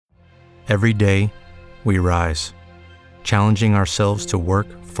Every day, we rise, challenging ourselves to work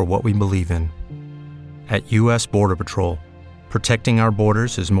for what we believe in. At U.S. Border Patrol, protecting our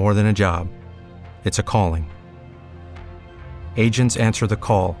borders is more than a job. It's a calling. Agents answer the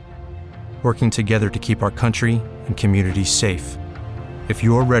call, working together to keep our country and communities safe. If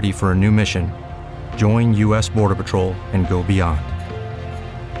you are ready for a new mission, join U.S. Border Patrol and go beyond.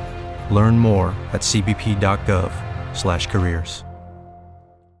 Learn more at cbp.gov/careers.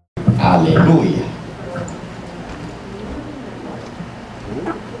 Aleluya.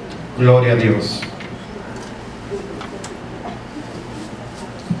 Gloria a Dios.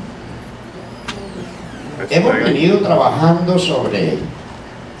 Hemos venido trabajando sobre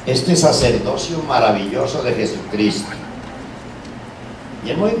este sacerdocio maravilloso de Jesucristo. Y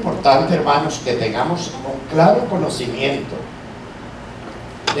es muy importante, hermanos, que tengamos un claro conocimiento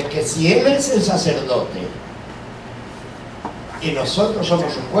de que si Él es el sacerdote y nosotros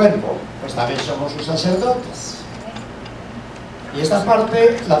somos su cuerpo, pues también somos sus sacerdotes. Y esta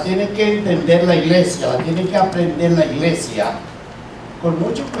parte la tiene que entender la iglesia, la tiene que aprender la iglesia con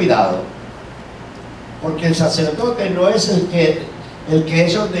mucho cuidado, porque el sacerdote no es el que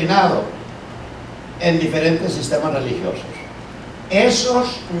es ordenado en diferentes sistemas religiosos.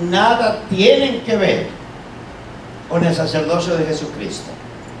 Esos nada tienen que ver con el sacerdocio de Jesucristo,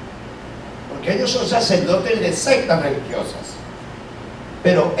 porque ellos son sacerdotes de sectas religiosas.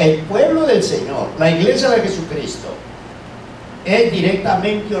 Pero el pueblo del Señor, la iglesia de Jesucristo, es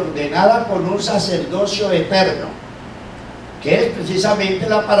directamente ordenada con un sacerdocio eterno, que es precisamente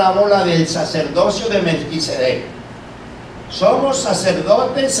la parábola del sacerdocio de Melquisedec. Somos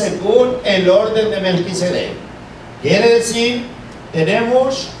sacerdotes según el orden de Melquisedec. Quiere decir,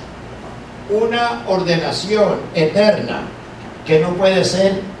 tenemos una ordenación eterna que no puede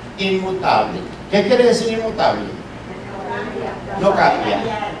ser inmutable. ¿Qué quiere decir inmutable? No cambia,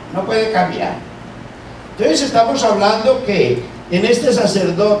 no puede cambiar. Entonces estamos hablando que en este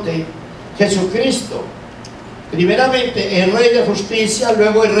sacerdote, Jesucristo, primeramente el Rey de Justicia,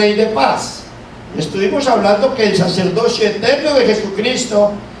 luego el Rey de Paz. Estuvimos hablando que el sacerdocio eterno de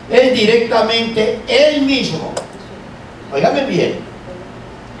Jesucristo es directamente Él mismo. Óigame bien,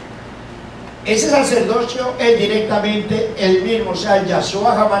 ese sacerdocio es directamente Él mismo, o sea,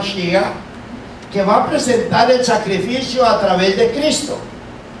 Yahshua HaMashiach, que va a presentar el sacrificio a través de Cristo.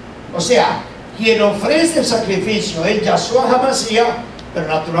 O sea, quien ofrece el sacrificio es Yahshua HaMashiach, pero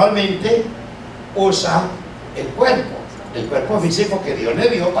naturalmente usa el cuerpo físico que Dios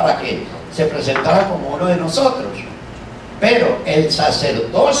le dio para que se presentara como uno de nosotros. Pero el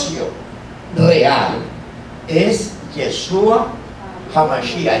sacerdocio real es Yeshua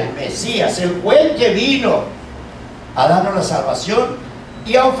HaMashiach, el Mesías, el juez que vino a darnos la salvación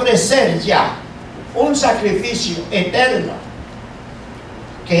y a ofrecer ya un sacrificio eterno,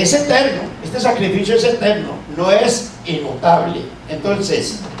 que es eterno. Este sacrificio es eterno, no es inmutable.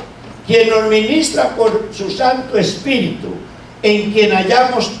 Entonces, quien nos ministra por su Santo Espíritu, en quien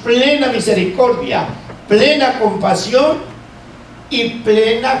hallamos plena misericordia, plena compasión y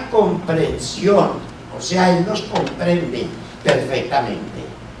plena comprensión. O sea, Él nos comprende perfectamente.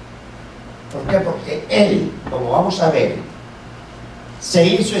 ¿Por qué? Porque Él, como vamos a ver, se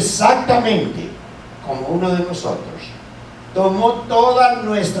hizo exactamente como uno de nosotros. Tomó todas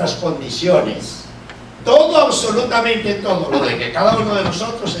nuestras condiciones, todo, absolutamente todo, lo de que cada uno de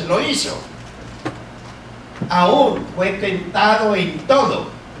nosotros se lo hizo. Aún fue tentado en todo,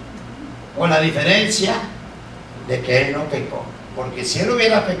 con la diferencia de que Él no pecó. Porque si Él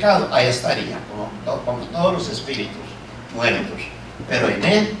hubiera pecado, ahí estaría, como todos los espíritus muertos. Pero en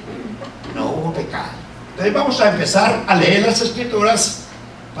Él no hubo pecado. Entonces vamos a empezar a leer las Escrituras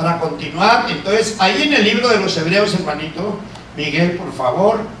para continuar. Entonces, ahí en el libro de los Hebreos, hermanito Miguel, por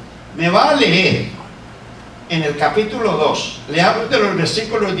favor, me va a leer en el capítulo 2. Leamos de los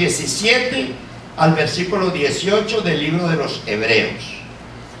versículos 17 al versículo 18 del libro de los Hebreos.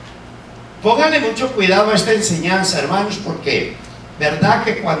 Pónganle mucho cuidado a esta enseñanza, hermanos, porque verdad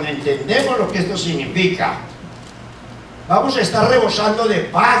que cuando entendemos lo que esto significa, vamos a estar rebosando de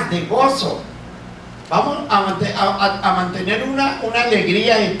paz, de gozo. Vamos a mantener una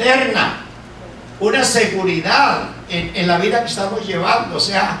alegría eterna, una seguridad en la vida que estamos llevando. O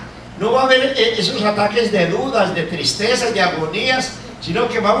sea, no va a haber esos ataques de dudas, de tristezas, de agonías, sino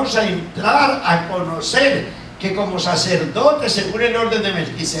que vamos a entrar a conocer que como sacerdotes, según el orden de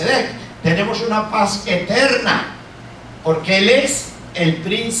Melquisedec, tenemos una paz eterna, porque Él es el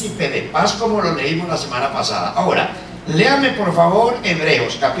príncipe de paz, como lo leímos la semana pasada. Ahora, léame por favor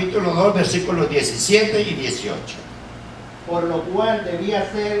Hebreos capítulo 2 versículos 17 y 18. Por lo cual debía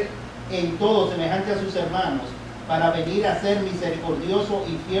ser en todo semejante a sus hermanos, para venir a ser misericordioso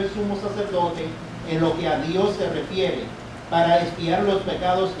y fiel sumo sacerdote en lo que a Dios se refiere, para expiar los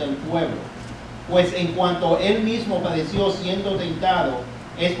pecados del pueblo. Pues en cuanto él mismo padeció siendo tentado,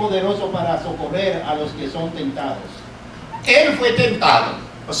 es poderoso para socorrer a los que son tentados. Él fue tentado.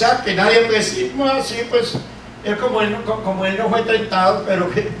 O sea que nadie puede decir, no, sí, pues, él como él no fue tentado, pero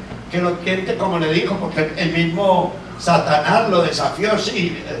que lo tiente como le dijo, porque el mismo Satanás lo desafió,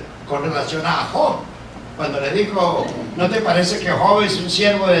 sí, con relación a Job. Cuando le dijo, ¿no te parece que Job es un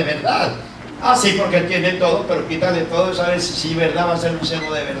siervo de verdad? Ah, sí, porque él tiene todo, pero quítale todo, ¿sabes? Si verdad va a ser un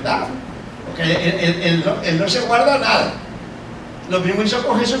siervo de verdad. Porque él no se guarda nada. Lo mismo hizo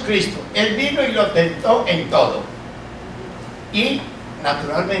con Jesucristo. Él vino y lo tentó en todo. Y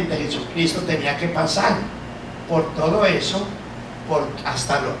naturalmente Jesucristo tenía que pasar por todo eso,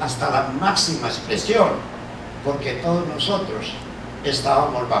 hasta la máxima expresión, porque todos nosotros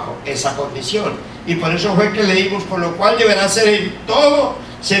estábamos bajo esa condición. Y por eso fue que leímos, por lo cual deberá ser en todo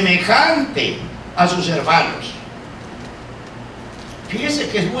semejante a sus hermanos. Fíjense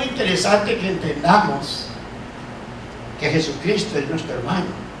que es muy interesante que entendamos que Jesucristo es nuestro hermano.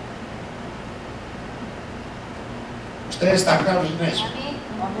 ¿Ustedes están claros en eso?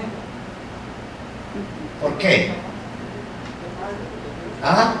 ¿Por qué?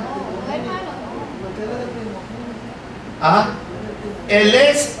 ¿Ah? ¿Ah? Él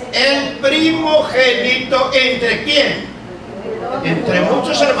es el primogénito, ¿entre quién? Entre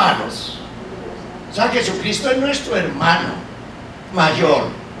muchos hermanos. O sea, Jesucristo es nuestro hermano mayor,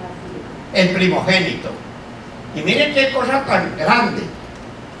 el primogénito. Y miren qué cosa tan grande.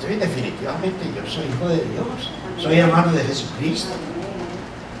 Entonces, definitivamente yo soy hijo de Dios, soy hermano de Jesucristo.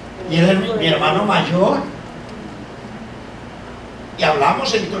 Y él es mi hermano mayor. Y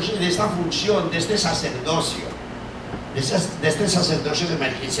hablamos entonces de esta función, de este sacerdocio, de este sacerdocio de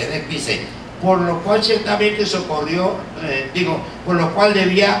Melquisedec. Dice, por lo cual ciertamente socorrió, por lo cual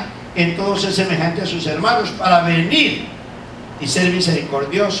debía en todo ser semejante a sus hermanos, para venir y ser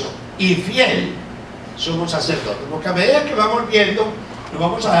misericordioso y fiel sumo sacerdote. Porque a medida que vamos viendo, nos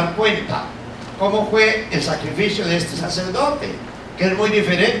vamos a dar cuenta cómo fue el sacrificio de este sacerdote, que es muy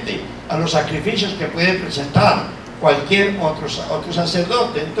diferente a los sacrificios que puede presentar cualquier otro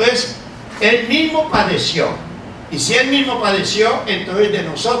sacerdote. Entonces, él mismo padeció. Y si él mismo padeció, entonces de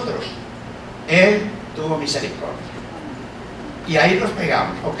nosotros él tuvo misericordia. Y ahí nos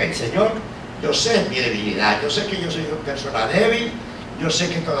pegamos. Ok, Señor, yo sé mi debilidad, yo sé que yo soy una persona débil, yo sé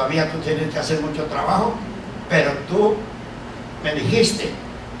que todavía tú tienes que hacer mucho trabajo, pero tú me dijiste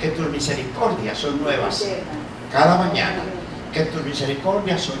que tus misericordias son nuevas cada mañana, que tus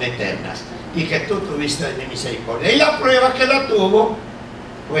misericordias son eternas y que tú tuviste de mi misericordia. Y la prueba que la tuvo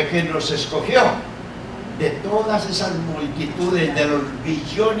fue que nos escogió de todas esas multitudes, de los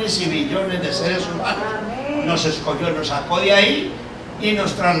billones y billones de seres humanos. Nos escogió, nos sacó de ahí y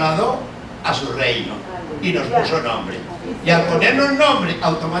nos trasladó a su reino y nos puso nombre. Y al ponernos nombre,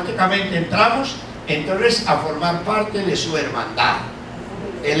 automáticamente entramos entonces a formar parte de su hermandad.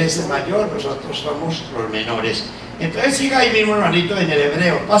 Él es el mayor, nosotros somos los menores. Entonces siga ahí mismo, hermanito, en el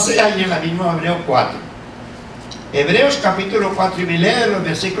Hebreo. Pase ahí en la misma Hebreo 4. Hebreos capítulo 4, y me lee de los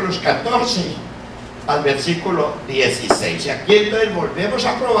versículos 14 al versículo 16. Y aquí entonces volvemos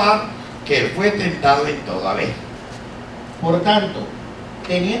a probar que él fue tentado en todo. A ver. Por tanto,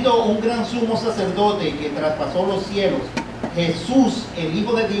 teniendo un gran sumo sacerdote que traspasó los cielos, Jesús, el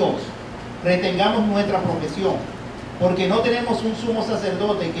Hijo de Dios, retengamos nuestra profesión, porque no tenemos un sumo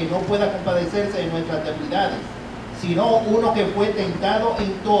sacerdote que no pueda compadecerse de nuestras debilidades, sino uno que fue tentado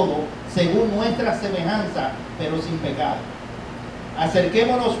en todo, según nuestra semejanza, pero sin pecado.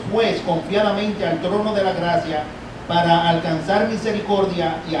 Acerquémonos pues confiadamente al trono de la gracia, para alcanzar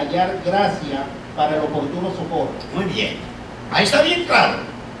misericordia y hallar gracia para el oportuno socorro. Muy bien, ahí está bien claro.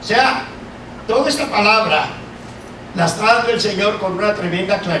 O sea, toda esta palabra la está dando el Señor con una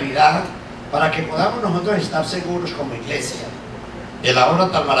tremenda claridad, para que podamos nosotros estar seguros como iglesia de la obra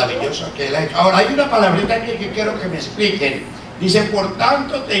tan maravillosa que Él ha hecho. Ahora, hay una palabrita aquí que quiero que me expliquen. Dice, por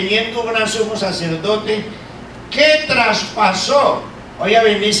tanto, teniendo un gran sumo sacerdote que traspasó, oiga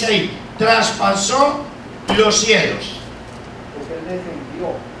bien, dice ahí, traspasó los cielos. Porque Él descendió.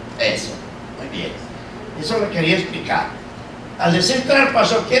 Eso, muy bien. Eso lo quería explicar. Al decir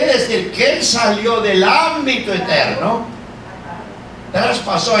traspasó, quiere decir que Él salió del ámbito eterno,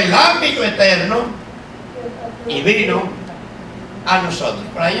 traspasó el ámbito eterno y vino a nosotros.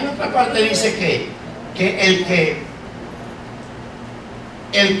 Por ahí en otra parte dice que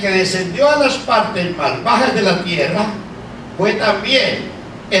el que descendió a las partes más bajas de la tierra fue también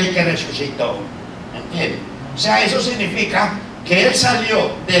el que resucitó. ¿Entienden? O sea, eso significa que Él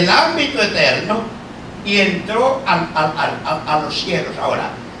salió del ámbito eterno y entró a los cielos. Ahora,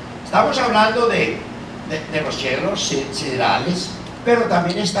 estamos hablando de los cielos siderales, pero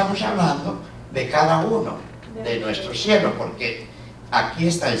también estamos hablando de cada uno de nuestros cielos, porque aquí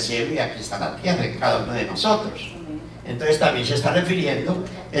está el cielo y aquí está la tierra en cada uno de nosotros. Entonces también se está refiriendo,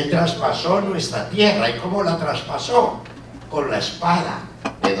 Él traspasó nuestra tierra. ¿Y cómo la traspasó? Con la espada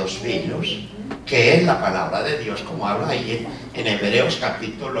de dos filos, que es la palabra de Dios, como habla ahí en Hebreos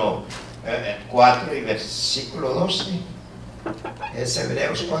capítulo 4 y versículo 12. Es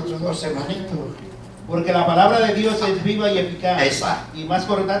Hebreos 4, 12, hermanito. Porque la palabra de Dios es viva y eficaz, Exacto. y más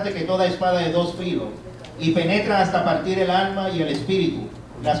cortante que toda espada de dos filos, y penetra hasta partir el alma y el espíritu,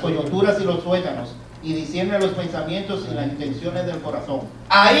 las coyunturas y los tuétanos, y discierne los pensamientos y las intenciones del corazón.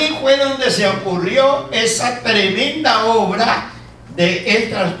 Ahí fue donde se ocurrió esa tremenda obra de Él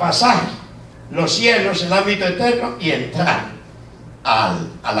traspasar los cielos, el ámbito eterno, y entrar a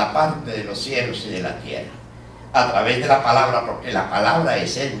la parte de los cielos y de la tierra, a través de la palabra, porque la palabra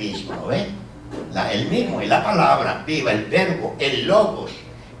es Él mismo, ¿no ven? El mismo, y la palabra viva, el verbo, el logos.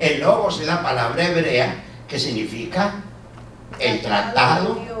 El logos es la palabra hebrea que significa el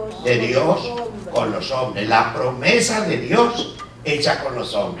tratado de Dios con los hombres, la promesa de Dios hecha con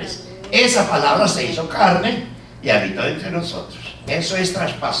los hombres. Esa palabra se hizo carne y habitó entre nosotros. Eso es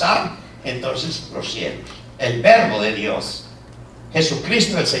traspasar entonces los cielos. El verbo de Dios,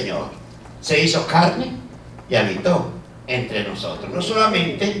 Jesucristo el Señor, se hizo carne y habitó entre nosotros. No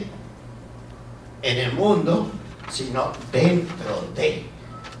solamente en el mundo, sino dentro de,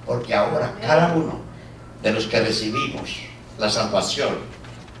 porque ahora cada uno de los que recibimos la salvación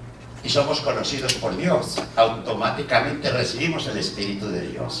y somos conocidos por Dios, automáticamente recibimos el Espíritu de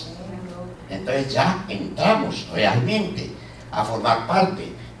Dios. Entonces ya entramos realmente a formar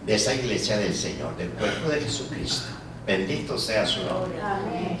parte de esa iglesia del Señor, del cuerpo de Jesucristo. Bendito sea su nombre.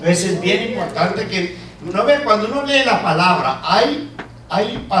 Entonces es bien importante que uno ve, cuando uno lee la palabra,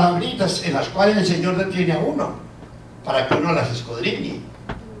 hay palabritas en las cuales el Señor detiene a uno para que uno las escudriñe,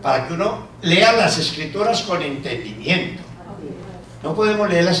 para que uno lea las escrituras con entendimiento. No podemos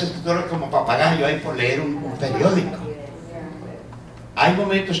leer las escrituras como papagayo ahí por leer un periódico. Hay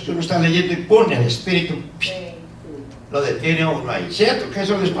momentos que uno está leyendo y pone el Espíritu, lo detiene a uno ahí. ¿Cierto que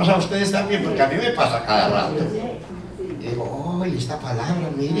eso les pasa a ustedes también? Porque a mí me pasa cada rato. Y digo, oh, y esta palabra,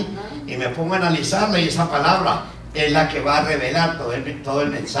 mire, y me pongo a analizarla, y esa palabra es la que va a revelar todo el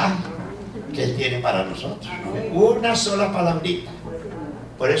mensaje que Él tiene para nosotros. Una sola palabrita.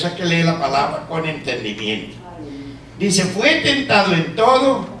 Por eso hay que leer la palabra con entendimiento. Dice, fue tentado en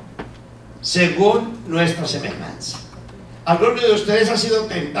todo según nuestra semejanza. ¿Alguno de ustedes ha sido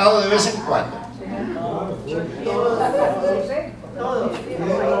tentado de vez en cuando?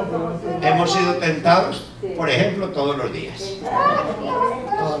 Hemos sido tentados, por ejemplo, todos los días.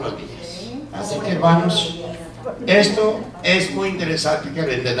 Todos los días. Así que, hermanos, esto es muy interesante que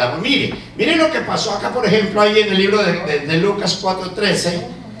lo entendamos. Mire lo que pasó acá, por ejemplo, ahí en el libro de Lucas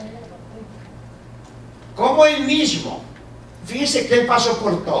 4:13. Como Él mismo, fíjense que Él pasó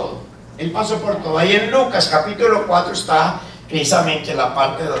por todo. Él pasó por todo. Ahí en Lucas capítulo 4 está precisamente la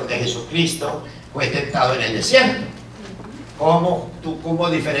parte donde Jesucristo fue tentado en el desierto. Como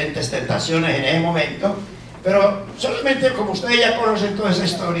diferentes tentaciones en ese momento. Pero solamente, como ustedes ya conocen toda esa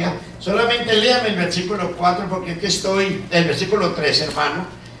historia, solamente léame el versículo 4, porque aquí estoy, el versículo 3, hermano,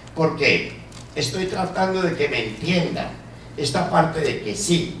 porque estoy tratando de que me entiendan esta parte de que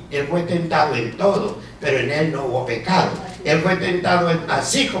sí, Él fue tentado en todo, pero en Él no hubo pecado. Él fue tentado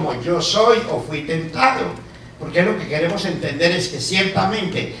así como yo soy o fui tentado, porque lo que queremos entender es que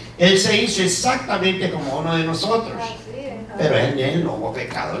ciertamente Él se hizo exactamente como uno de nosotros, pero en Él no hubo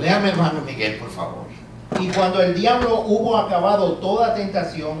pecado. Léame, hermano Miguel, por favor. Y cuando el diablo hubo acabado toda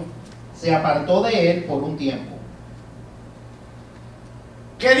tentación, se apartó de él por un tiempo.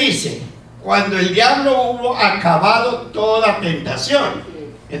 ¿Qué dice? Cuando el diablo hubo acabado toda tentación.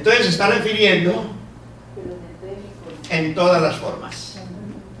 Entonces se está refiriendo en todas las formas.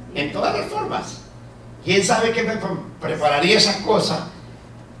 En todas las formas. ¿Quién sabe qué prepararía esa cosa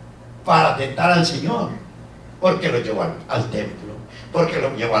para tentar al Señor? Porque lo llevó al templo, porque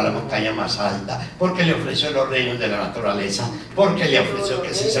lo llevó a la montaña más alta, porque le ofreció los reinos de la naturaleza, porque le ofreció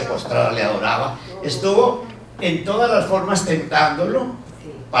que si se postrara le adoraba. Estuvo en todas las formas tentándolo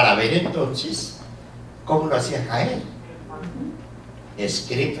para ver entonces cómo lo hacía caer.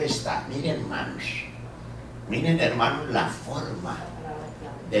 Escrito está. Miren hermanos la forma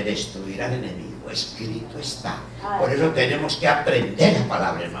de destruir al enemigo. Escrito está. Por eso tenemos que aprender la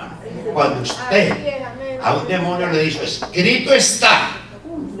palabra, hermano. Cuando usted a un demonio le dice escrito está,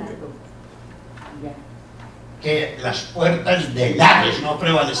 que las puertas del Hades no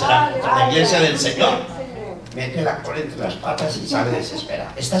prevalecerán contra la iglesia del Señor, mete la cola entre las patas y sale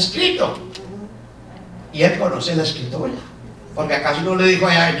desesperado. Está escrito. Y él conoce la escritura. Porque acaso no le dijo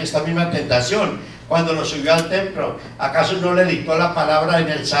allá en esta misma tentación, cuando lo subió al templo, acaso no le dictó la palabra en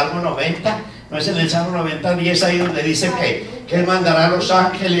el Salmo 90. ¿No es en el Salmo 90, 10 ahí donde dice que él mandará a los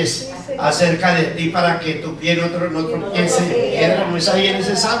ángeles acerca de ti para que tu pie no tropiece en piedra? ¿No es ahí en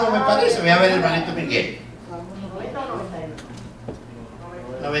ese Salmo, me parece? Voy a ver, hermanito Miguel.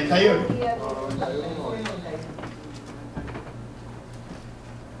 91.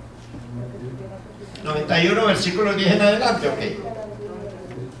 91, versículo 10 en adelante, ok.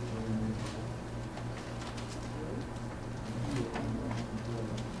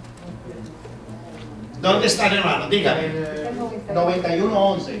 ¿Dónde están, hermano? Dígame.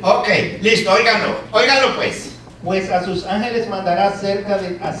 91:11. Ok, listo, óiganlo pues. Pues a sus ángeles mandará acerca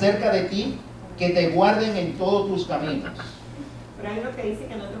de ti, que te guarden en todos tus caminos. Pero hay uno que dice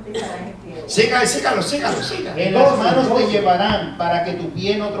que no tropezarán en piedra. Sígalo. En las manos te llevarán para que tu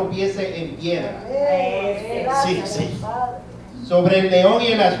pie no tropiece en piedra. Sí. Sobre el león y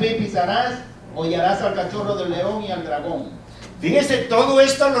el aspe pisarás, hollarás al cachorro del león y al dragón. Fíjese, todo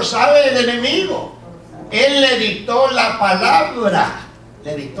esto lo sabe el enemigo. Él le dictó la palabra.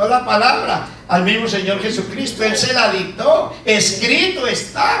 Al mismo Señor Jesucristo. Él se la dictó. Escrito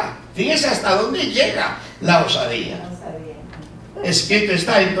está. Fíjese hasta dónde llega la osadía. Escrito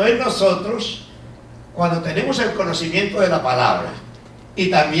está. Entonces nosotros, cuando tenemos el conocimiento de la palabra y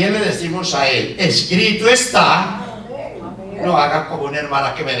también le decimos a él, escrito está, no haga como una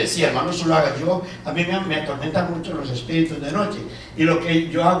hermana que me decía, hermano, eso lo haga yo. A mí me atormentan mucho los espíritus de noche, y lo que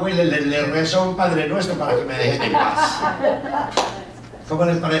yo hago es le rezo a un Padre Nuestro para que me dejen en paz. ¿Cómo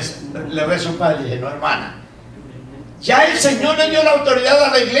les parece? Le rezo a un Padre y dije, no, hermana, ya el Señor le dio la autoridad a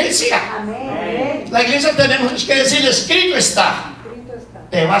la iglesia. Amén. La iglesia tenemos que decir, escrito está.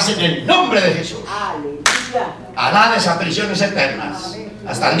 Te vas en el nombre de Jesús. Hará desapariciones eternas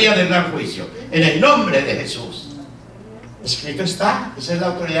hasta el día del gran juicio. En el nombre de Jesús. Escrito está. Esa es la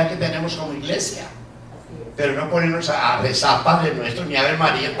autoridad que tenemos como iglesia. Pero no ponernos a rezar Padre Nuestro ni a ver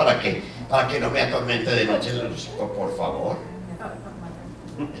María para que no me atormente de noche. Por favor.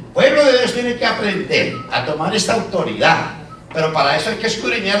 El pueblo de Dios tiene que aprender a tomar esta autoridad. Pero para eso hay que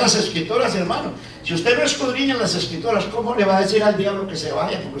escudriñar las escrituras, hermano. Si usted no escudriña las escrituras, ¿cómo le va a decir al diablo que se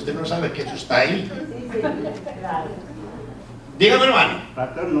vaya? Porque usted no sabe que eso está ahí. Dígame, hermano.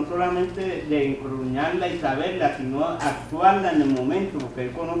 Pastor, no solamente de escudriñarla y saberla, sino actuarla en el momento. Porque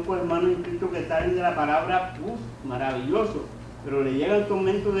yo conozco hermanos en Cristo que saben de la palabra, maravilloso. Pero le llegan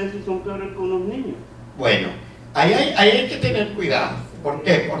tormentos de eso y son peores que unos niños. Bueno, ahí hay que tener cuidado. ¿Por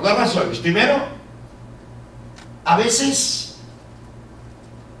qué? Por dos razones. Primero, a veces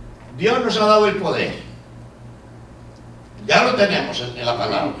Dios nos ha dado el poder. Ya lo tenemos en la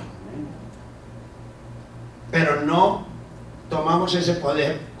palabra. Pero no tomamos ese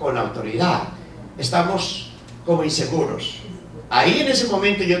poder con autoridad. Estamos como inseguros. Ahí en ese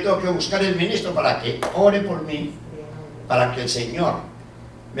momento yo tengo que buscar el ministro para que ore por mí, para que el Señor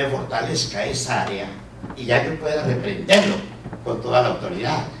me fortalezca esa área y ya yo pueda reprenderlo con toda la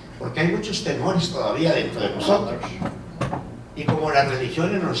autoridad. Porque hay muchos temores todavía dentro de nosotros. Y como las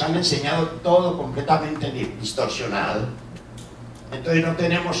religiones nos han enseñado todo completamente distorsionado, entonces no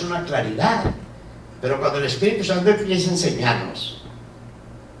tenemos una claridad. Pero cuando el Espíritu Santo empieza a enseñarnos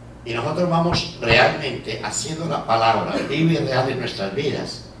y nosotros vamos realmente haciendo la palabra viva y real en nuestras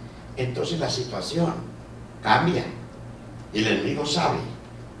vidas, entonces la situación cambia. Y el enemigo sabe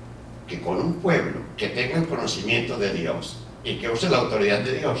que con un pueblo que tenga el conocimiento de Dios y que use la autoridad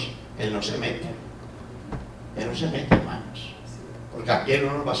de Dios, él no se mete. Él no se mete, hermanos. Porque aquí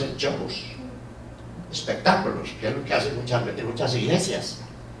no nos va a hacer shows, espectáculos, que es lo que hacen muchas iglesias.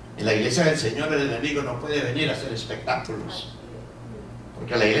 En la iglesia del Señor el enemigo no puede venir a hacer espectáculos,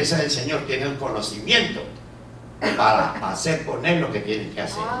 porque la iglesia del Señor tiene el conocimiento para hacer con él lo que tiene que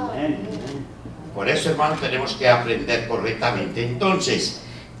hacer. Por eso, hermanos, tenemos que aprender correctamente. Entonces,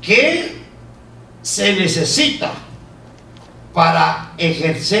 ¿qué se necesita para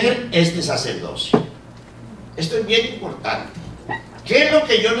ejercer este sacerdocio? Esto es bien importante. ¿Qué es lo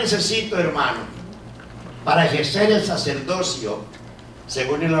que yo necesito, hermano, para ejercer el sacerdocio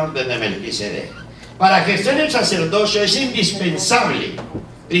según el orden de Melquisedec? Para ejercer el sacerdocio es indispensable,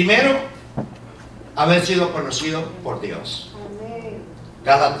 primero, haber sido conocido por Dios.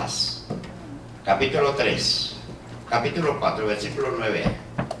 Gálatas, capítulo 3, capítulo 4, versículo 9.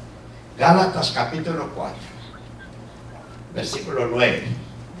 Gálatas, capítulo 4, versículo 9.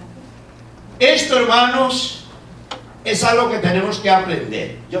 Esto, hermanos, es algo que tenemos que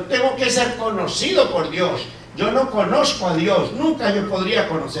aprender. Yo tengo que ser conocido por Dios Yo no conozco a Dios, nunca yo podría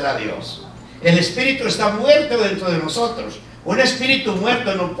conocer a Dios. El espíritu está muerto dentro de nosotros. Un espíritu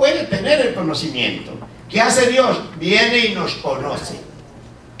muerto no puede tener el conocimiento. ¿Qué hace Dios? Viene y nos conoce.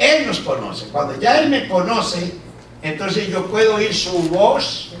 Él nos conoce. Cuando ya Él me conoce, entonces yo puedo oír su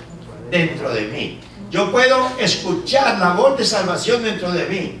voz dentro de mí. Yo puedo escuchar la voz de salvación dentro de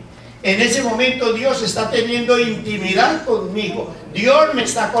mí. En ese momento Dios está teniendo intimidad conmigo. Dios me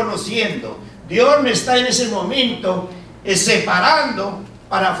está conociendo. Dios me está en ese momento separando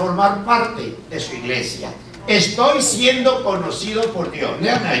para formar parte de su iglesia. Estoy siendo conocido por Dios.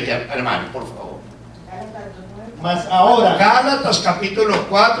 Léame ahí, hermano, por favor. Mas ahora, Gálatas capítulo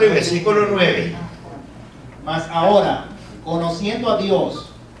 4 y versículo 9. mas ahora, conociendo a Dios,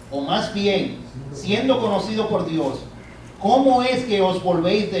 o más bien, siendo conocido por Dios, ¿cómo es que os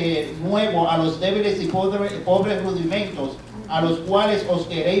volvéis de nuevo a los débiles y pobres rudimentos a los cuales os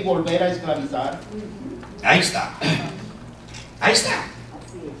queréis volver a esclavizar? Ahí está. Ahí está.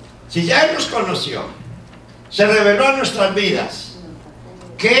 Si ya Él nos conoció, se reveló a nuestras vidas,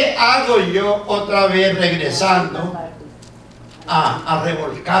 ¿qué hago yo otra vez regresando a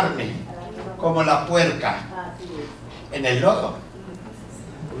revolcarme como la puerca en el lodo?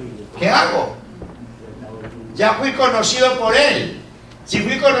 ¿Qué hago? Ya fui conocido por Él. Si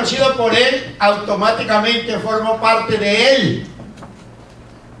fui conocido por Él, automáticamente formo parte de Él.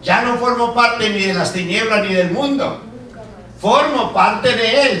 Ya no formo parte ni de las tinieblas ni del mundo. Formo parte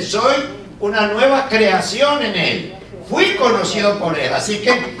de Él. Soy una nueva creación en Él. Fui conocido por Él. Así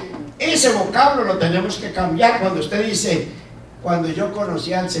que ese vocablo lo tenemos que cambiar. Cuando usted dice, cuando yo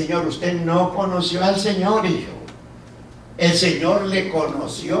conocí al Señor, usted no conoció al Señor, hijo. El Señor le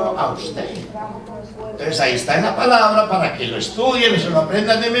conoció a usted. Entonces ahí está en la palabra para que lo estudien, se lo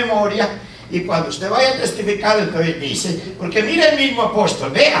aprendan de memoria. Y cuando usted vaya a testificar, entonces dice, porque mire el mismo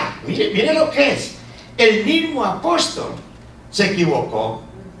apóstol, vea, mire lo que es. El mismo apóstol se equivocó.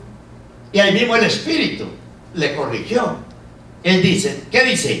 Y ahí mismo el Espíritu le corrigió. Él dice, ¿qué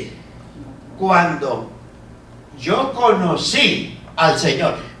dice? Cuando yo conocí al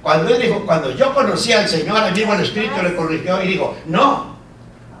Señor. Cuando él dijo, cuando yo conocí al Señor, ahí mismo el Espíritu le corrigió y dijo, no,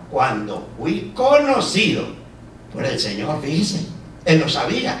 cuando fui conocido por el Señor, fíjese, él no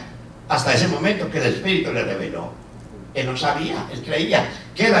sabía hasta ese momento que el Espíritu le reveló. Él no sabía, él creía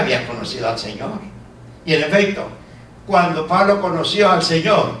que él había conocido al Señor. Y en efecto, cuando Pablo conoció al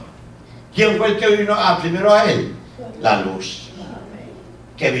Señor, ¿quién fue el que vino primero a él? La luz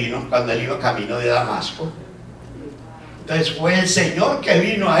que vino cuando él iba camino de Damasco. Entonces fue el Señor que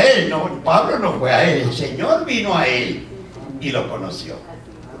vino a él, no, Pablo no fue a él, el Señor vino a él y lo conoció.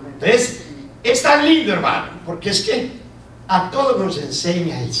 Entonces es tan lindo, hermano, porque es que a todos nos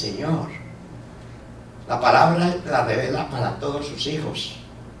enseña el Señor. La palabra la revela para todos sus hijos,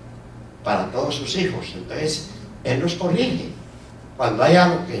 para todos sus hijos. Entonces Él nos corrige cuando hay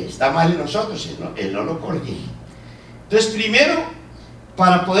algo que está mal en nosotros. Él no lo corrige. Entonces primero,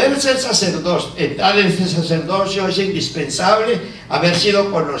 para poder ser sacerdote, entrar en ese sacerdocio, es indispensable haber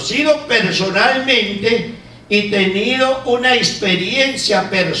sido conocido personalmente y tenido una experiencia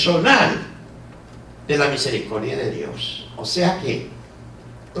personal de la misericordia de Dios. O sea que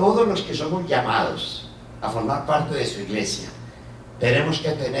todos los que somos llamados a formar parte de su iglesia tenemos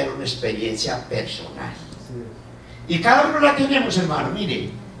que tener una experiencia personal. Y cada uno la tenemos, hermano. Mire,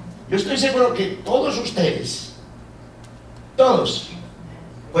 yo estoy seguro que todos ustedes, todos,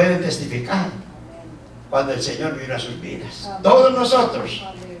 pueden testificar cuando el Señor vino a sus vidas. Todos nosotros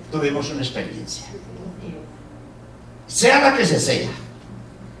tuvimos una experiencia, sea la que sea.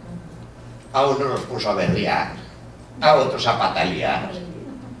 A uno nos puso a berrear, a otros a patalear,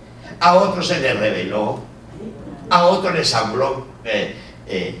 a otros se les reveló, a otros les habló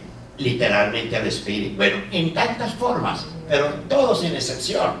literalmente al Espíritu. Bueno, en tantas formas, pero todos sin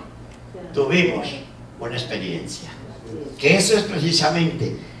excepción tuvimos una experiencia. Que eso es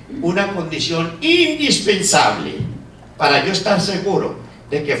precisamente una condición indispensable para yo estar seguro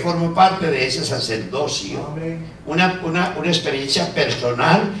de que formo parte de ese sacerdocio. Una experiencia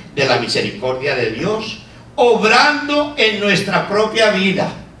personal de la misericordia de Dios, obrando en nuestra propia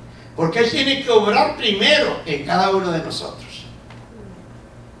vida. Porque Él tiene que obrar primero en cada uno de nosotros.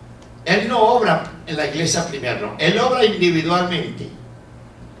 Él no obra en la iglesia primero, no. Él obra individualmente.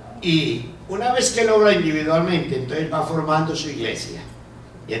 Y una vez que Él obra individualmente, entonces va formando su iglesia.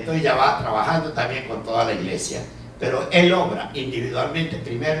 Y entonces ya va trabajando también con toda la iglesia. Pero Él obra individualmente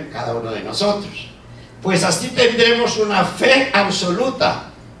primero en cada uno de nosotros. Pues así tendremos una fe absoluta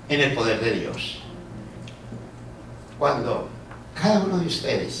en el poder de Dios. Cuando cada uno de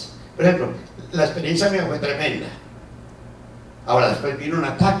ustedes, por ejemplo, la experiencia mía fue tremenda. Ahora después vino un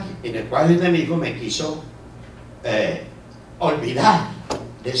ataque en el cual el enemigo me quiso olvidar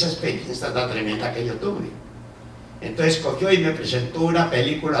de esa experiencia tan tremenda que yo tuve. Entonces cogió y me presentó una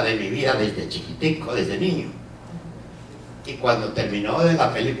película de mi vida desde chiquitico, desde niño. Y cuando terminó de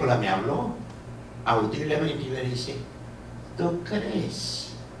la película me habló audiblemente y me dice: ¿tú crees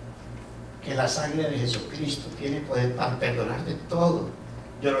que la sangre de Jesucristo tiene poder para perdonar de todo?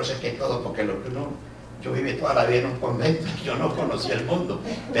 Yo no sé qué todo, porque yo viví toda la vida en un convento, yo no conocía el mundo,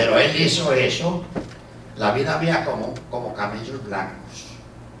 pero él hizo eso. La vida mía como camellos blancos,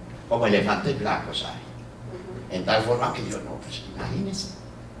 como elefantes blancos, ¿sabes? En tal forma que yo no, pues imagínense.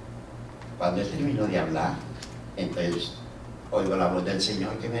 Cuando él terminó de hablar, entonces oigo la voz del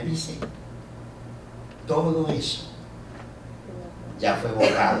Señor que me dice: todo eso ya fue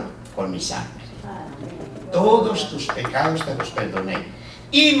borrado con mi sangre. Todos tus pecados te los perdoné.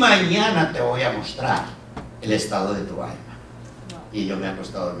 Y mañana te voy a mostrar el estado de tu alma. Y yo me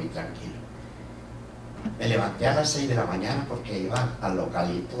acosté a dormir tranquilo. Me levanté a las 6 de la mañana porque iba al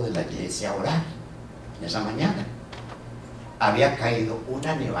localito de la iglesia a orar. En esa mañana había caído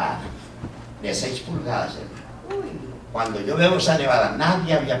una nevada de 6 pulgadas, hermano. Cuando yo veo esa nevada,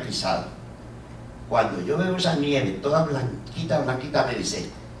 nadie había pisado. Cuando yo veo esa nieve toda blanquita, blanquita, me dice: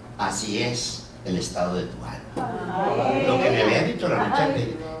 así es el estado de tu alma. Lo que me había dicho la noche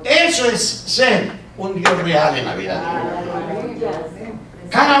anterior. Eso es ser un Dios real en la vida de Dios.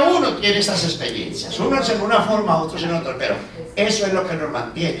 Cada uno tiene esas experiencias, unos en una forma, otros en otra, pero eso es lo que nos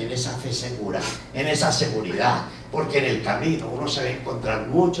mantiene en esa fe segura, en esa seguridad, porque en el camino uno se va a encontrar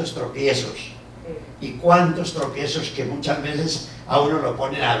muchos tropiezos, y cuántos tropiezos que muchas veces a uno lo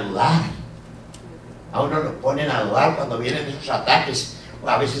ponen a dudar. A uno lo ponen a dudar cuando vienen esos ataques.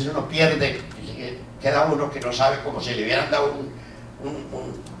 A veces uno pierde, queda uno que no sabe, como si le hubieran dado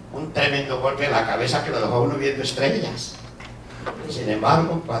un tremendo golpe en la cabeza que lo dejó a uno viendo estrellas. Sin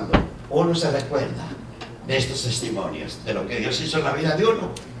embargo, cuando uno se recuerda de estos testimonios, de lo que Dios hizo en la vida de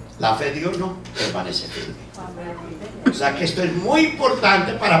uno, la fe de uno permanece firme. O sea que esto es muy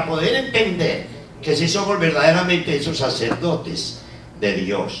importante para poder entender que si somos verdaderamente esos sacerdotes de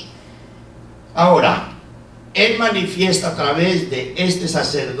Dios. Ahora, Él manifiesta a través de este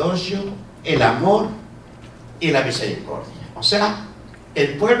sacerdocio el amor y la misericordia. O sea,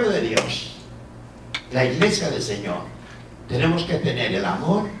 el pueblo de Dios, la iglesia del Señor, tenemos que tener el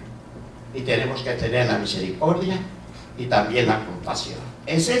amor y tenemos que tener la misericordia y también la compasión.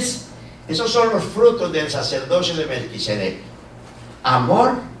 Esos son los frutos del sacerdocio de Melquisedec: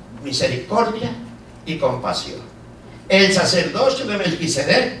 amor, misericordia y compasión. El sacerdocio de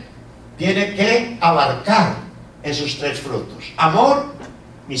Melquisedec tiene que abarcar esos 3 frutos: amor,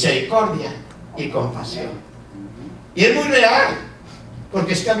 misericordia y compasión. Y es muy real,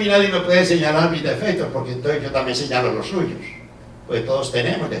 porque es que a mí nadie me puede señalar mis defectos, porque entonces yo también señalo los suyos, pues todos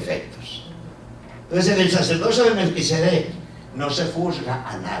tenemos defectos. Entonces, en el sacerdocio de Melquisedec no se juzga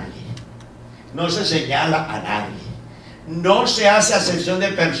a nadie, no se señala a nadie, no se hace acepción de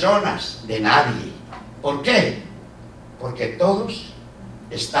personas, de nadie. ¿Por qué? Porque todos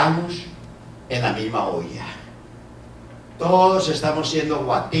estamos en la misma olla. Todos estamos siendo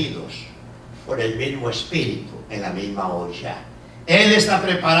batidos por el mismo espíritu en la misma olla. Él está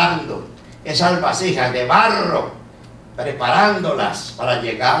preparando esas vasijas de barro, preparándolas para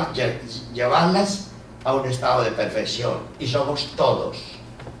llevarlas a un estado de perfección. Y somos todos,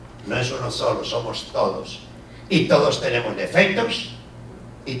 no es uno solo, somos todos. Y todos tenemos defectos,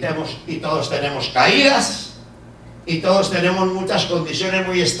 y todos tenemos caídas, y todos tenemos muchas condiciones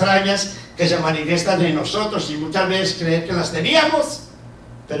muy extrañas que se manifiestan en nosotros, y muchas veces creer que las teníamos,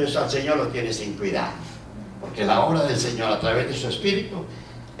 pero eso al Señor lo tiene sin cuidado, porque la obra del Señor a través de su Espíritu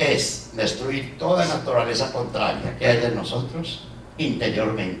es destruir toda naturaleza contraria que hay de nosotros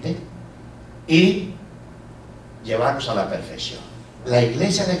interiormente y llevarnos a la perfección. La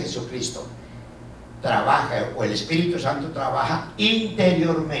iglesia de Jesucristo trabaja, o el Espíritu Santo trabaja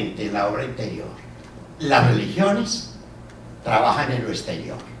interiormente, en la obra interior. Las religiones trabajan en lo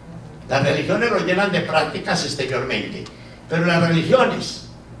exterior. Las religiones lo llenan de prácticas exteriormente, pero las religiones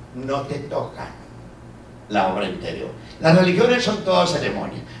no te tocan la obra interior. Las religiones son todas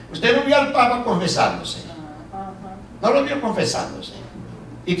ceremonias. Usted no vio al Papa confesándose, no lo vio confesándose.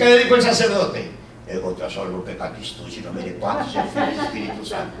 ¿Y qué le dijo el sacerdote? Ego te asolvo peccatis tuus, si no me recuerdas el Espíritu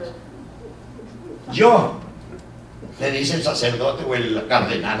Santo. Yo, le dice el sacerdote o el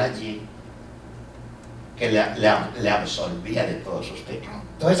cardenal allí, que le absolvía de todos sus pecados.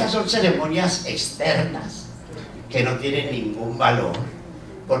 Todas esas son ceremonias externas que no tienen ningún valor,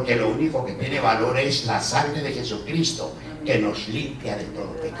 porque lo único que tiene valor es la sangre de Jesucristo, que nos limpia de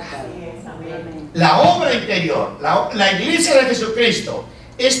todo pecado. La obra interior, la iglesia de Jesucristo,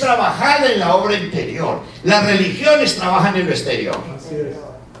 es trabajar en la obra interior. Las religiones trabajan en lo exterior.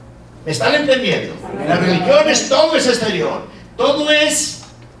 ¿Me están entendiendo? Las religiones, todo es exterior. Todo es,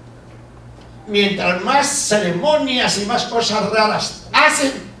 mientras más ceremonias y más cosas raras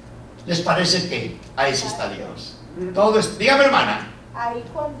hacen, les parece que ahí sí está Dios. Todo es, dígame, hermana. Ahí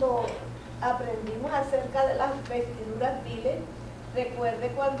cuando aprendimos acerca de las vestiduras viles,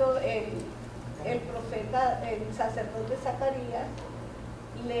 recuerde cuando el profeta, el sacerdote Zacarías,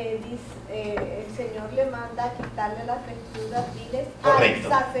 le dice, el Señor le manda a quitarle las vestiduras viles.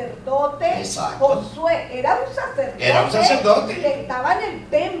 Correcto. Al sacerdote. Exacto. Josué, era un sacerdote que estaba en el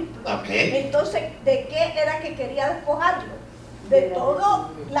templo. Okay. Entonces, ¿de qué era que quería despojarlo? De toda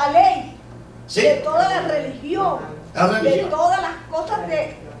la ley, Sí. de toda la religión, de todas las cosas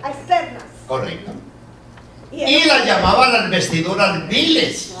externas. Correcto. Y las llamaban las vestiduras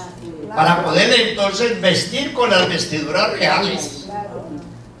viles, para poder entonces vestir con las vestiduras reales.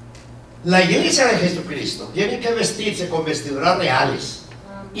 La iglesia de Jesucristo tiene que vestirse con vestiduras reales,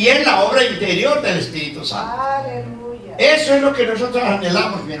 y es la obra interior del Espíritu Santo. Aleluya. Eso es lo que nosotros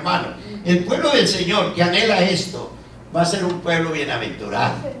anhelamos, mi hermano. El pueblo del Señor que anhela esto va a ser un pueblo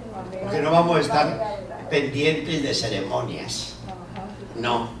bienaventurado, porque no vamos a estar pendientes de ceremonias.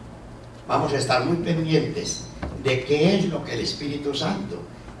 No, vamos a estar muy pendientes de qué es lo que el Espíritu Santo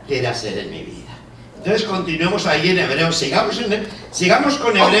quiere hacer en mi vida. Entonces continuemos ahí en Hebreos, sigamos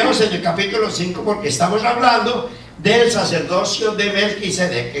con Hebreos en el capítulo 5, porque estamos hablando del sacerdocio de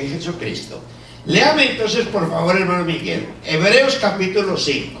Melquisedec en Jesucristo. Léame entonces, por favor, hermano Miguel, Hebreos capítulo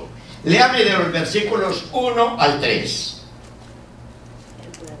 5. Léame de los versículos 1 al 3.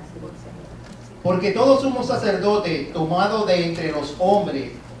 Porque todo sumo sacerdote tomado de entre los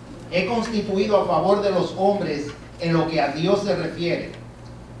hombres es constituido a favor de los hombres en lo que a Dios se refiere,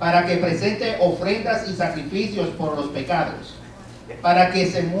 para que presente ofrendas y sacrificios por los pecados, para que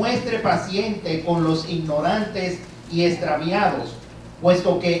se muestre paciente con los ignorantes y extraviados,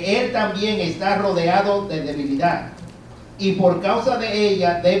 puesto que él también está rodeado de debilidad, y por causa de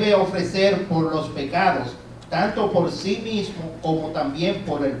ella debe ofrecer por los pecados, tanto por sí mismo como también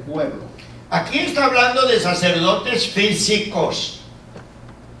por el pueblo. Aquí está hablando de sacerdotes físicos.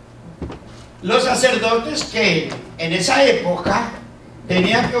 Los sacerdotes que en esa época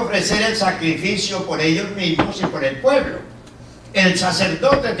tenían que ofrecer el sacrificio por ellos mismos y por el pueblo. El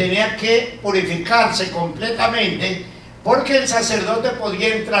sacerdote tenía que purificarse completamente, porque el sacerdote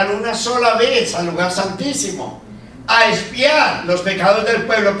podía entrar una sola vez al lugar santísimo a expiar los pecados del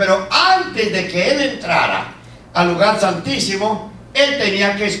pueblo, pero antes de que él entrara al lugar santísimo, él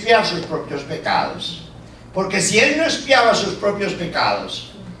tenía que expiar sus propios pecados, porque si él no expiaba sus propios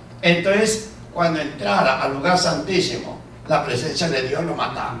pecados, entonces cuando entrara al lugar santísimo, la presencia de Dios lo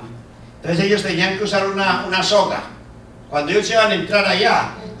mataba. Entonces ellos tenían que usar una soga. Cuando ellos iban a entrar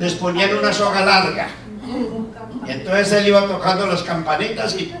allá, les ponían una soga larga, y entonces él iba tocando las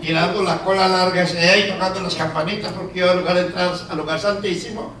campanitas y tirando la cola larga y tocando las campanitas, porque iba a entrar al lugar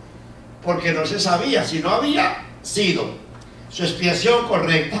santísimo, porque no se sabía, si no había sido su expiación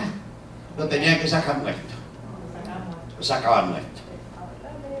correcta, lo tenían que sacar muerto, lo sacaban muerto.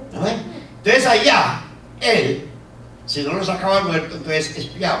 ¿No ven? Entonces allá, él, si no lo sacaban muerto, entonces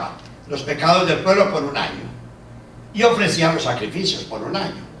expiaba los pecados del pueblo por un año y ofrecía los sacrificios por un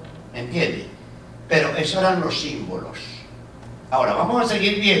año, ¿entiende? Pero esos eran los símbolos. Ahora vamos a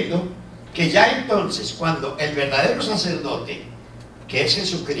seguir viendo que ya entonces, cuando el verdadero sacerdote, que es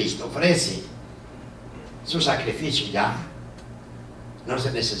Jesucristo, ofrece su sacrificio, ya no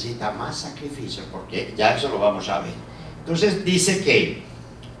se necesita más sacrificios, porque ya eso lo vamos a ver. Entonces dice que,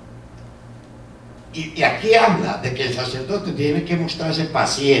 y aquí habla de que el sacerdote tiene que mostrarse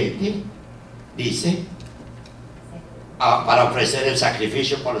paciente, dice, para ofrecer el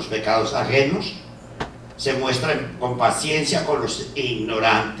sacrificio por los pecados ajenos. Se muestra con paciencia con los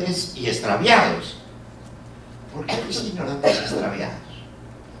ignorantes y extraviados. ¿Por qué los ignorantes y extraviados?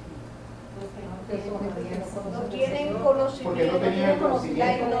 No tienen conocimiento. Porque no tenían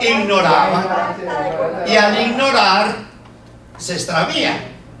conocimiento. Ignoraban, y al ignorar se extravía.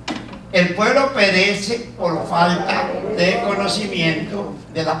 El pueblo perece por falta de conocimiento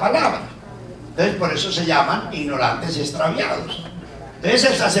de la palabra. Entonces por eso se llaman ignorantes y extraviados. Entonces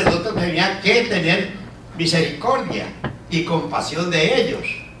el sacerdote tenía que tener misericordia y compasión de ellos.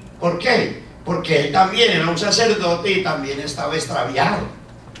 ¿Por qué? Porque él también era un sacerdote y también estaba extraviado.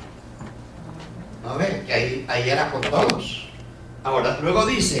 ¿No ve? Que ahí era con todos. Ahora, luego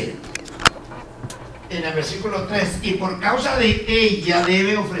dice en el versículo 3, y por causa de ella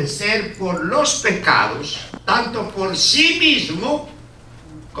debe ofrecer por los pecados, tanto por sí mismo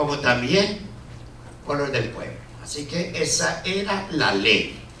como también por los del pueblo. Así que esa era la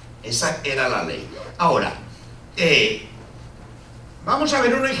ley. Esa era la ley. Ahora, vamos a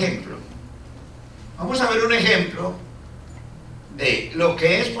ver un ejemplo. Vamos a ver un ejemplo de lo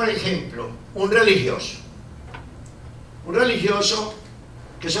que es, por ejemplo, un religioso. Un religioso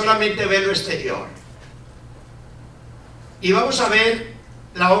que solamente ve lo exterior. Y vamos a ver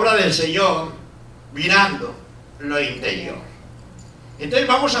la obra del Señor mirando lo interior. Entonces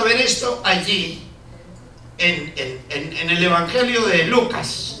vamos a ver esto allí en el Evangelio de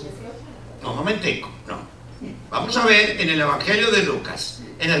Lucas. No, un momentico, no. Vamos a ver en el Evangelio de Lucas,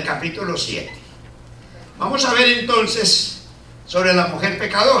 en el capítulo 7. Vamos a ver entonces sobre la mujer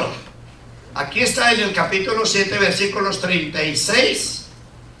pecadora. Aquí está en el capítulo 7, versículos 36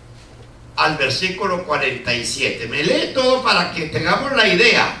 al versículo 47. Me lee todo para que tengamos la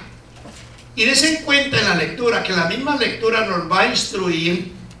idea. Y des en cuenta en la lectura que la misma lectura nos va a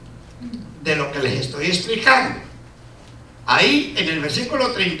instruir de lo que les estoy explicando. Ahí en el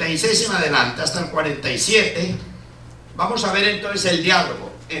versículo 36 en adelante hasta el 47 vamos a ver entonces el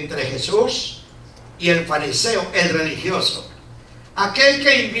diálogo entre Jesús y el fariseo, el religioso. Aquel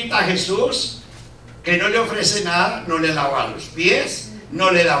que invita a Jesús, que no le ofrece nada, no le lava los pies, no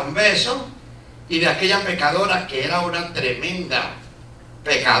le da un beso, y de aquella pecadora que era una tremenda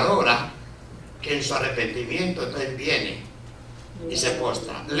pecadora, que en su arrepentimiento entonces viene y se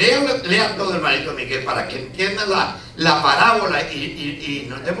postra. Lean todo, hermanito Miguel, para que entiendan la parábola y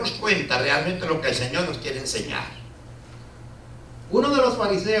nos demos cuenta realmente lo que el Señor nos quiere enseñar. Uno de los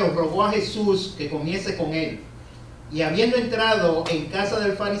fariseos rogó a Jesús que comiese con él, y habiendo entrado en casa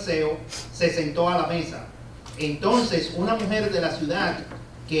del fariseo, se sentó a la mesa. Entonces una mujer de la ciudad,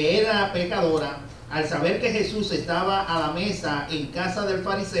 que era pecadora, al saber que Jesús estaba a la mesa en casa del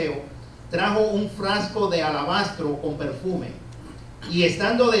fariseo, trajo un frasco de alabastro con perfume, y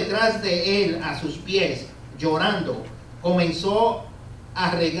estando detrás de él a sus pies, llorando, comenzó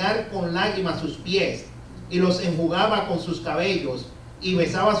a regar con lágrimas sus pies, y los enjugaba con sus cabellos, y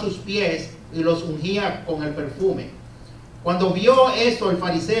besaba sus pies, y los ungía con el perfume. Cuando vio esto el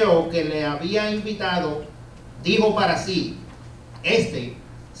fariseo que le había invitado, dijo para sí: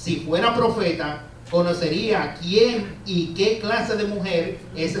 si fuera profeta, conocería quién y qué clase de mujer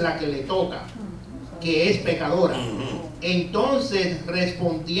es la que le toca, que es pecadora. Entonces,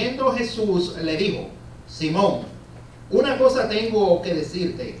 respondiendo Jesús, le dijo: Simón, una cosa tengo que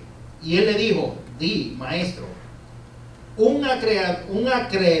decirte. Y él le dijo: di, maestro. Un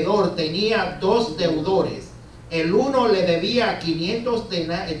acreedor tenía 2 deudores. El uno le debía 500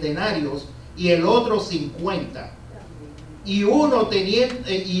 denarios y el otro 50. Y uno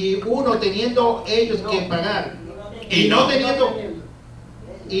teniendo ellos que pagar, y no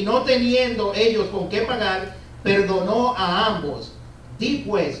teniendo ellos con qué pagar, perdonó a ambos. Di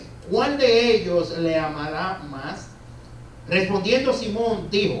pues, ¿cuál de ellos le amará más? Respondiendo Simón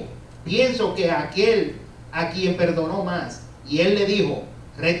dijo: pienso que aquel a quien perdonó más. Y él le dijo: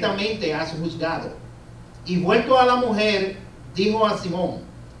 rectamente has juzgado. Y vuelto a la mujer, dijo a Simón: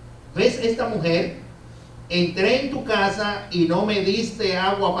 ¿ves esta mujer? Entré en tu casa y no me diste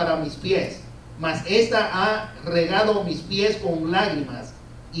agua para mis pies, mas esta ha regado mis pies con lágrimas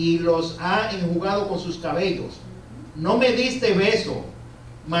y los ha enjugado con sus cabellos. No me diste beso,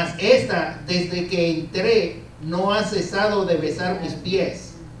 mas esta, desde que entré, no ha cesado de besar mis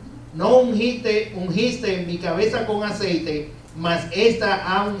pies. No ungiste mi cabeza con aceite, mas esta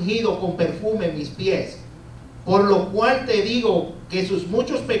ha ungido con perfume mis pies. Por lo cual te digo que sus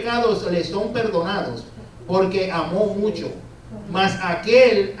muchos pecados le son perdonados, porque amó mucho. Mas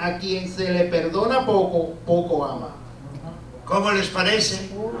aquel a quien se le perdona poco, poco ama. ¿Cómo les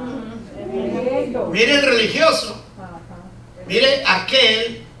parece? Mire el religioso. Mire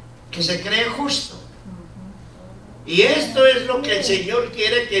aquel que se cree justo. Y esto es lo que el Señor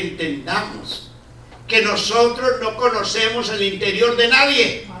quiere que entendamos. Que nosotros no conocemos el interior de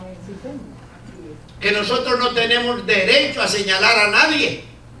nadie. Que nosotros no tenemos derecho a señalar a nadie.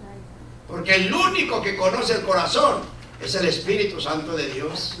 Porque el único que conoce el corazón es el Espíritu Santo de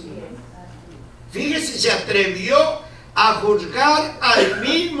Dios. Fíjese, se atrevió a juzgar al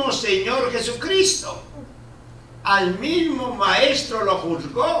mismo Señor Jesucristo. Al mismo Maestro lo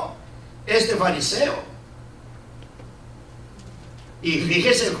juzgó este fariseo. Y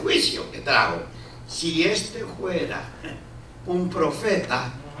fíjese el juicio que trajo. Si este fuera un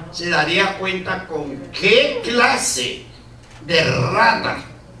profeta, se daría cuenta con qué clase de rata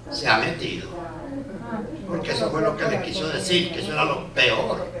se ha metido. Porque eso fue lo que le quiso decir, que eso era lo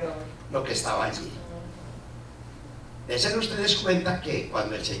peor, lo que estaba allí. Desen ustedes cuenta que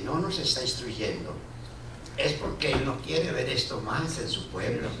cuando el Señor nos está instruyendo, es porque Él no quiere ver esto más en su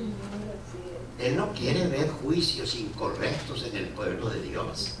pueblo. Él no quiere ver juicios incorrectos en el pueblo de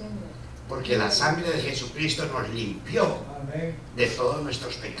Dios. Porque la sangre de Jesucristo nos limpió de todos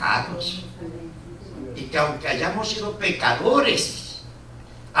nuestros pecados. Y que aunque hayamos sido pecadores,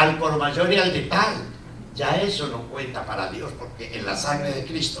 al por mayor y al de tal, ya eso no cuenta para Dios, porque en la sangre de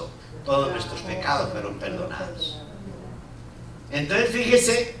Cristo todos nuestros pecados fueron perdonados. Entonces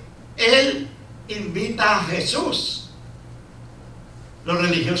fíjese, Él invita a Jesús. Los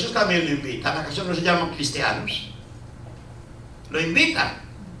religiosos también lo invitan. ¿Acaso no se llaman cristianos? Lo invitan.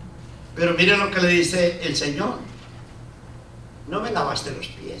 Pero miren lo que le dice el Señor: no me lavaste los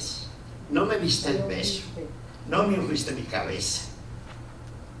pies, no me diste el beso, no me ungiste mi cabeza.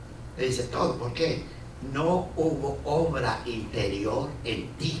 Le dice todo. ¿Por qué? No hubo obra interior en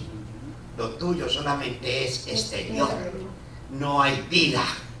ti. Lo tuyo solamente es exterior. No hay vida,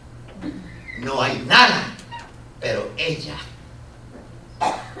 no hay nada. Pero ella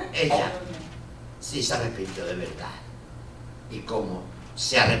sí se arrepintió de verdad. Y como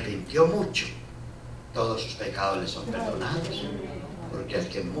se arrepintió mucho, todos sus pecados le son perdonados. Porque el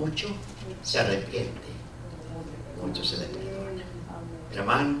que mucho se arrepiente, mucho se le perdona.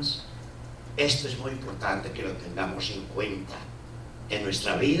 Hermanos, esto es muy importante que lo tengamos en cuenta en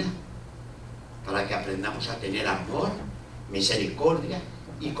nuestra vida, para que aprendamos a tener amor, misericordia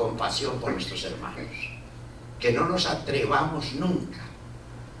y compasión por nuestros hermanos. Que no nos atrevamos nunca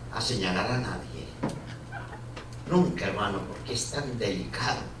a señalar a nadie. Nunca, hermano, porque es tan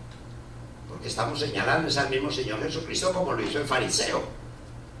delicado. Porque estamos señalando al mismo Señor Jesucristo, como lo hizo el fariseo.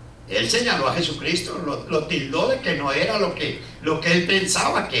 Él señaló a Jesucristo, lo tildó de que no era lo que él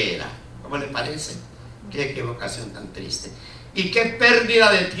pensaba que era. ¿Cómo le parece? Qué equivocación tan triste. Y qué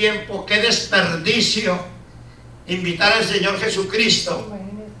pérdida de tiempo, qué desperdicio invitar al Señor Jesucristo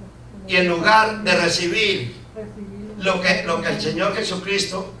y en lugar de recibir lo que el Señor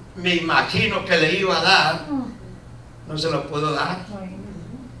Jesucristo me imagino que le iba a dar, no se lo pudo dar,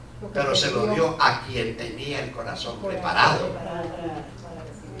 pero se lo dio a quien tenía el corazón preparado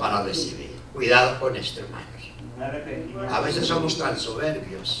para recibir. Cuidado con esto, hermanos. A veces somos tan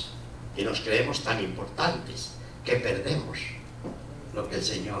soberbios y nos creemos tan importantes que perdemos lo que el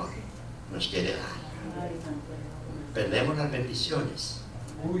Señor nos quiere dar. Perdemos las bendiciones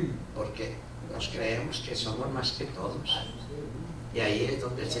porque nos creemos que somos más que todos. Y ahí es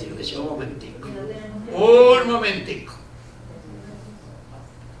donde el Señor dice: un momentico,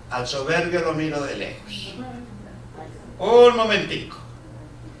 al soberbio lo miro de lejos, un momentico,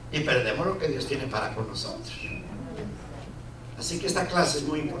 y perdemos lo que Dios tiene para con nosotros. Así que esta clase es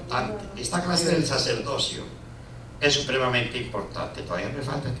muy importante. Esta clase del sacerdocio es supremamente importante. Todavía me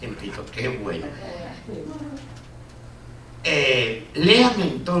falta tiempito, qué bueno. Léame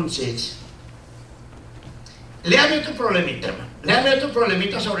entonces, léame otro problemita, hermano. Léame otro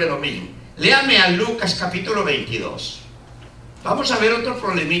problemita sobre lo mismo. Léame a Lucas capítulo 22. Vamos a ver otro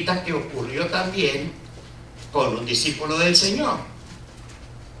problemita que ocurrió también con un discípulo del Señor.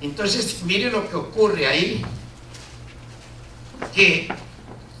 Entonces, mire lo que ocurre ahí. Que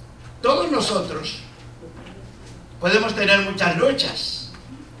todos nosotros podemos tener muchas luchas.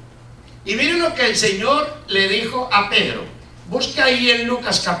 Y miren lo que el Señor le dijo a Pedro. Busca ahí en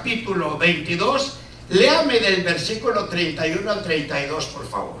Lucas capítulo 22, léame del versículo 31 al 32, por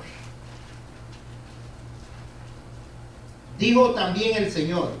favor. Dijo también el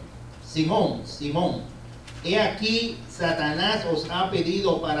Señor: Simón, Simón, he aquí Satanás os ha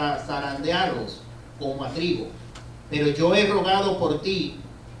pedido para zarandearos como a trigo. Pero yo he rogado por ti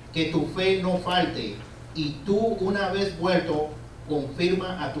que tu fe no falte, y tú, una vez vuelto,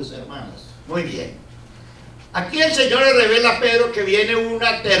 confirma a tus hermanos. Muy bien. Aquí el Señor le revela a Pedro que viene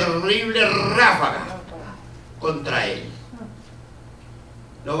una terrible ráfaga contra él.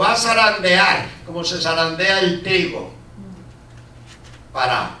 Lo va a zarandear, como se zarandea el trigo,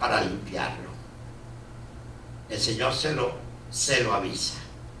 para limpiarlo. El Señor se lo avisa.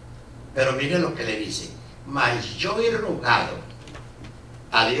 Pero mire lo que le dice: mas yo he rogado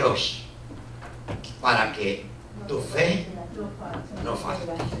a Dios para que tu fe no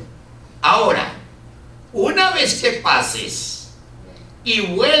falte. Ahora, una vez que pases y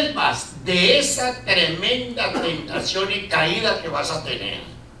vuelvas de esa tremenda tentación y caída que vas a tener,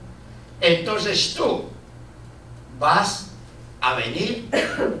 entonces tú vas a venir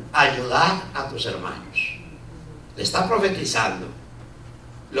a ayudar a tus hermanos. Le está profetizando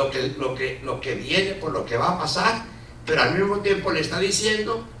lo que viene, por lo que va a pasar, pero al mismo tiempo le está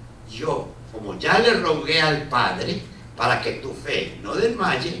diciendo: yo, como ya le rogué al Padre para que tu fe no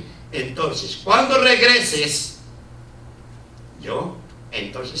desmaye, entonces cuando regreses, yo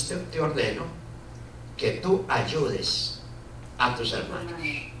entonces te ordeno que tú ayudes a tus hermanos.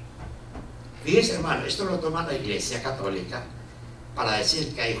 Fíjese, hermano, esto lo toma la Iglesia Católica para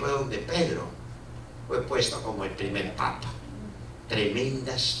decir que ahí fue donde Pedro fue puesto como el primer papa.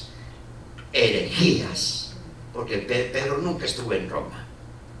 Tremendas herejías, porque Pedro nunca estuvo en Roma.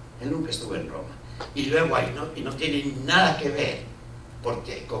 Él nunca estuvo en Roma. Y luego ahí no tiene nada que ver,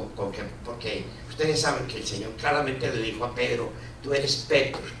 porque ustedes saben que el Señor claramente le dijo a Pedro: tú eres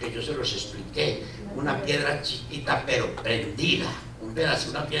Petro, que yo se los expliqué, una piedra chiquita pero prendida, un pedazo,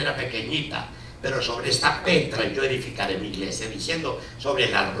 una piedra pequeñita, pero sobre esta Petra yo edificaré mi iglesia, diciendo: sobre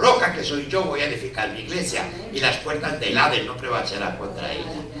la roca que soy yo voy a edificar mi iglesia, y las puertas del Hades no prevalecerán contra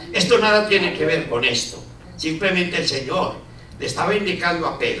ella. Esto nada tiene que ver con esto. Simplemente el Señor le estaba indicando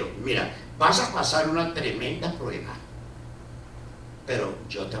a Pedro: mira, vas a pasar una tremenda prueba, pero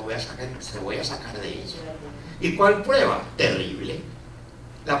yo te voy a sacar de ella. ¿Y cuál prueba? Terrible.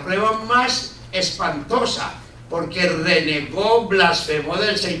 La prueba más espantosa, porque renegó, blasfemó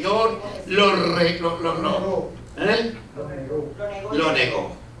del Señor, lo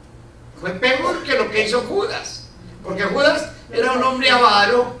negó. Fue peor que lo que hizo Judas, porque Judas era un hombre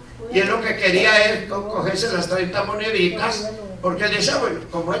avaro, y él lo que quería es cogerse las 30 moneditas, porque él decía: bueno,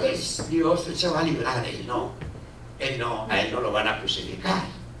 como él es Dios, él se va a librar. A él no lo van a crucificar.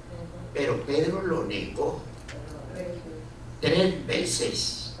 Pero Pedro lo negó 3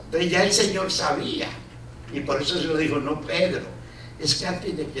 veces. Entonces ya el Señor sabía, y por eso se lo dijo: no, Pedro, es que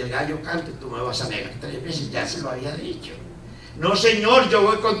antes de que el gallo cante tú me vas a negar 3 veces. Ya se lo había dicho. No, Señor, yo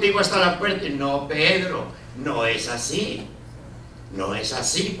voy contigo hasta la puerta. No, Pedro, no es así. No es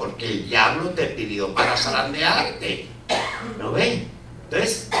así, porque el diablo te pidió para zarandearte. ¿No ven?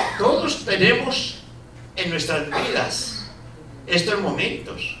 Entonces, todos tenemos en nuestras vidas estos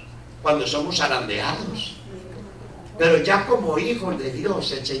momentos cuando somos zarandeados. Pero ya como hijos de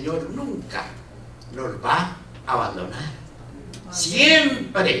Dios, el Señor nunca nos va a abandonar.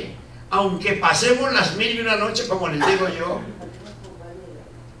 Siempre, aunque pasemos las 1001 noches, como les digo yo.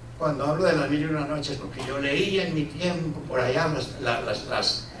 Cuando hablo de las 1001 noches, porque yo leía en mi tiempo por allá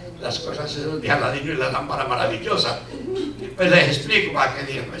las cosas de Aladino y la lámpara maravillosa. Pues les explico para que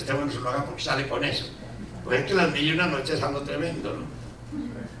digan: este bueno se lo haga porque sale con eso. Pues es que las 1001 noches es algo tremendo, ¿no?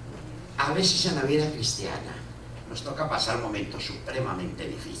 A veces en la vida cristiana nos toca pasar momentos supremamente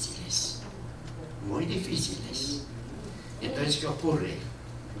difíciles, muy difíciles. Entonces, ¿qué ocurre?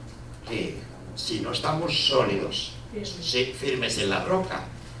 Que si no estamos sólidos, firmes en la roca,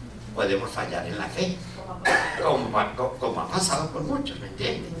 podemos fallar en la fe, como ha pasado con muchos, ¿me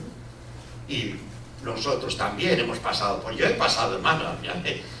entienden? Y nosotros también hemos pasado yo he pasado, hermano.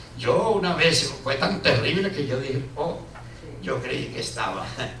 Yo una vez fue tan terrible que yo dije: oh, yo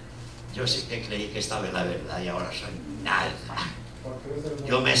sí que creí que estaba en la verdad, y ahora soy nada.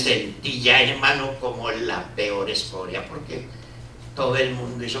 Yo me sentí ya, hermano, como la peor escoria, porque todo el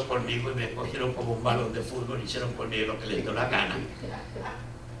mundo hizo conmigo y me cogieron como un balón de fútbol, hicieron conmigo lo que les dio la gana.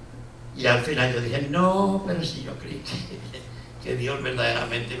 Y al final yo dije: no, pero si yo creí que Dios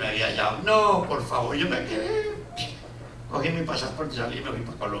verdaderamente me había hallado. No, por favor, yo me quedé. Cogí mi pasaporte y salí y me fui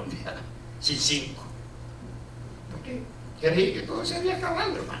para Colombia, sin 5. Porque creí que todo se había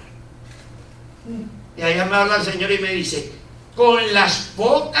acabado, hermano. Y allá me habla el Señor y me dice: con las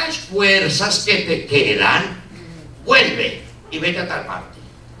pocas fuerzas que te quedan, vuelve y vete a tal parte.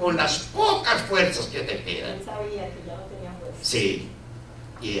 Con las pocas fuerzas que te quedan. Él sabía que ya no tenía fuerza. Sí.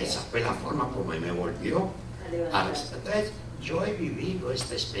 Y esa fue la forma como me volvió a respetar. Entonces, yo he vivido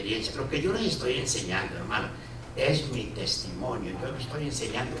esta experiencia. Lo que yo les estoy enseñando, hermano, es mi testimonio. Yo les estoy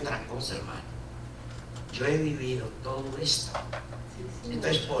enseñando otra cosa, hermano. Yo he vivido todo esto.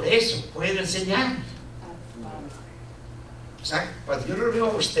 Entonces, por eso puedo enseñar. O sea, cuando yo lo veo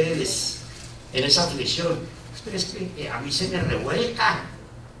a ustedes en esa aflicción, ustedes creen que a mí se me revuelca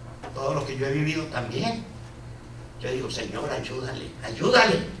todo lo que yo he vivido también. Yo digo: Señor, ayúdale,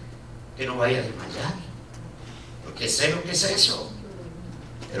 que no vaya a desmayar, porque sé lo que es eso.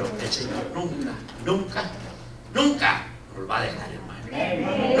 Pero el Señor nunca nos va a dejar, hermano.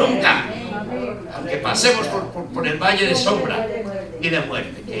 Nunca. Aunque pasemos por el valle de sombra y de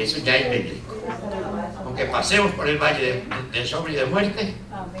muerte, que eso ya es bíblico. Aunque pasemos por el valle de sombra y de muerte,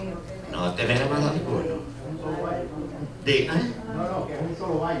 no temerá mal alguno. Diga. No, que es un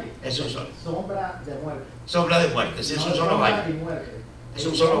solo valle. Es un solo. Sombra de muerte. Sombra de muerte, sí, es un solo valle. Es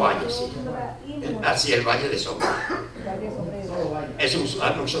un solo valle, sí. Así, el valle de sombra. Es un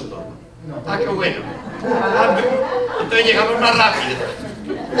son dos. Ah, qué bueno. Entonces llegamos más rápido.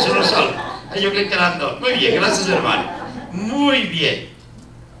 Es uno solo. Yo creo que eran dos. Muy bien, gracias, hermano. Muy bien.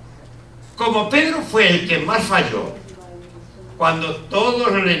 Como Pedro fue el que más falló, cuando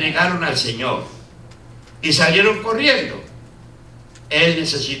todos le negaron al Señor, y salieron corriendo. Él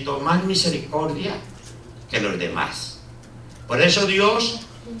necesitó más misericordia que los demás. Por eso Dios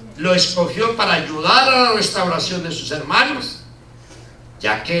lo escogió para ayudar a la restauración de sus hermanos,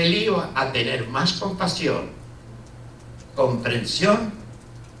 ya que él iba a tener más compasión, comprensión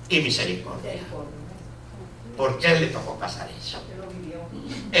y misericordia. ¿Por qué le tocó pasar eso?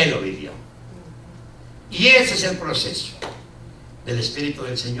 Él lo vivió. Y ese es el proceso del Espíritu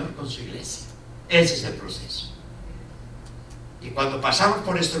del Señor con su iglesia. Ese es el proceso. Y cuando pasamos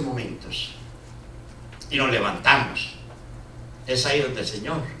por estos momentos y nos levantamos, es ahí donde el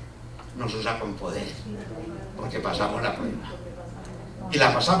Señor nos usa con poder, porque pasamos la prueba. Y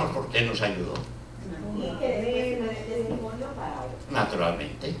la pasamos porque Él nos ayudó.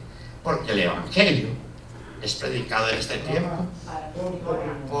 Naturalmente, porque el Evangelio es predicado en este tiempo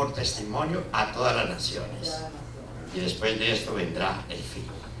por testimonio a todas las naciones. Y después de esto vendrá el fin.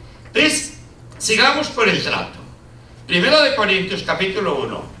 Entonces, sigamos por el trato. 1 Corintios capítulo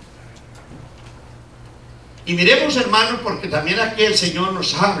 1. Y miremos, hermanos, porque también aquí el Señor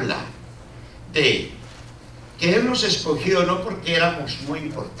nos habla de que Él nos escogió no porque éramos muy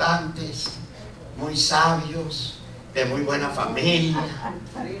importantes, muy sabios, de muy buena familia,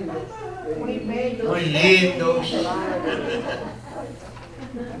 muy lindos.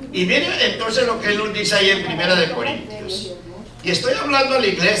 Y miren entonces lo que Él nos dice ahí en 1 Corintios. Y estoy hablando a la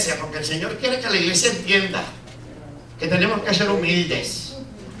iglesia porque el Señor quiere que la iglesia entienda que tenemos que ser humildes,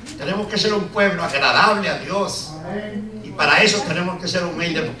 tenemos que ser un pueblo agradable a Dios, y para eso tenemos que ser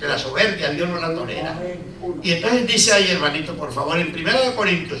humildes, porque la soberbia Dios no la tolera. Y entonces dice ahí, hermanito, por favor, en 1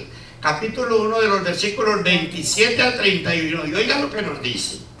 Corintios capítulo 1, de los versículos 27 al 31, y oigan lo que nos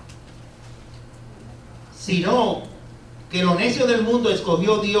dice. Sino que lo necio del mundo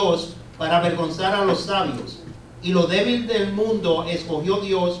escogió Dios para avergonzar a los sabios, y lo débil del mundo escogió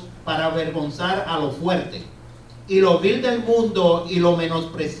Dios para avergonzar a lo fuerte. Y lo vil del mundo y lo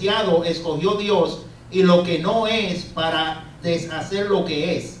menospreciado escogió Dios, y lo que no es, para deshacer lo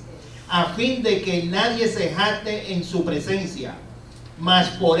que es, a fin de que nadie se jacte en su presencia. Mas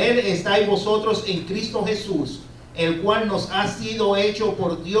por Él estáis vosotros en Cristo Jesús, el cual nos ha sido hecho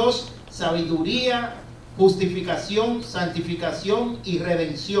por Dios sabiduría, justificación, santificación y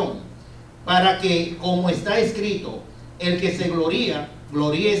redención, para que, como está escrito, el que se gloría,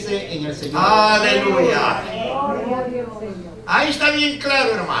 gloríese en el Señor. ¡Aleluya! Ahí está bien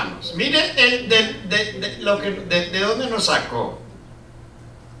claro, hermanos. Miren de dónde nos sacó.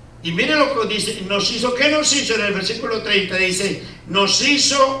 Y miren lo que dice. Nos hizo, ¿qué nos hizo? En el versículo 30 dice: nos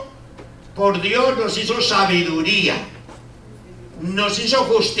hizo, por Dios nos hizo sabiduría, nos hizo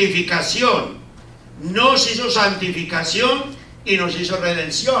justificación, nos hizo santificación y nos hizo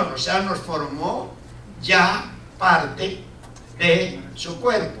redención. O sea, nos formó ya parte de su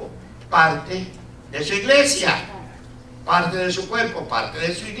cuerpo, parte de su iglesia, parte de su cuerpo, parte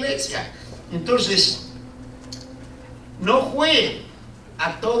de su iglesia. Entonces, no fue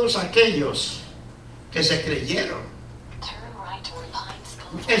a todos aquellos que se creyeron.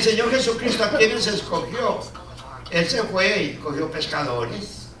 El Señor Jesucristo, ¿a quienes escogió? Él se fue y cogió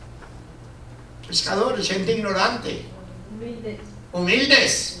pescadores, gente ignorante,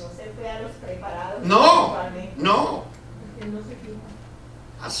 humildes. No se fue a los preparados. No.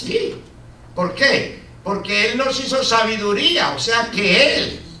 Así. ¿Por qué? Porque Él nos hizo sabiduría, o sea que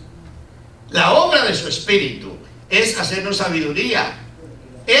Él, la obra de su Espíritu es hacernos sabiduría.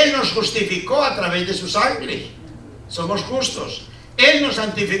 Él nos justificó a través de su sangre, somos justos. Él nos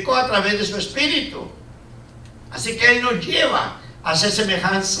santificó a través de su Espíritu. Así que Él nos lleva a ser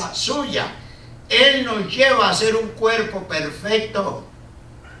semejanza suya. Él nos lleva a ser un cuerpo perfecto.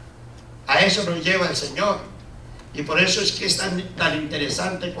 A eso nos lleva el Señor. Y por eso es que es tan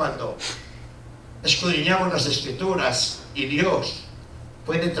interesante cuando escudriñamos las Escrituras y Dios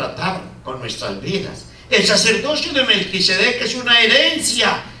puede tratar con nuestras vidas. El sacerdocio de Melquisedec es una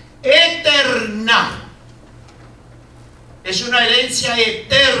herencia eterna. Es una herencia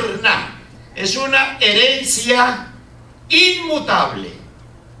eterna. Es una herencia inmutable.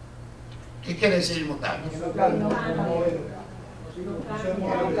 ¿Qué quiere decir inmutable?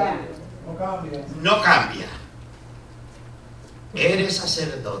 No cambia. Eres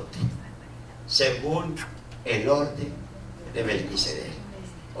sacerdote según el orden de Melquisedec,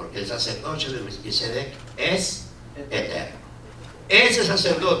 porque el sacerdocio de Melquisedec es eterno. Ese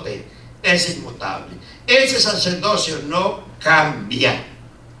sacerdote es inmutable. Ese sacerdocio no cambia.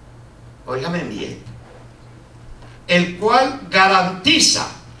 Óigame bien. El cual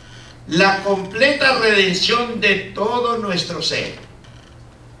garantiza la completa redención de todo nuestro ser,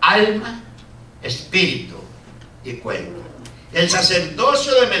 alma, espíritu y cuerpo. El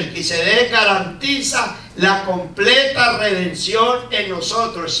sacerdocio de Melquisedec garantiza la completa redención en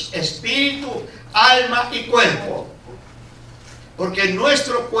nosotros, espíritu, alma y cuerpo. Porque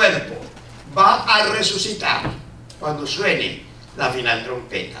nuestro cuerpo va a resucitar cuando suene la final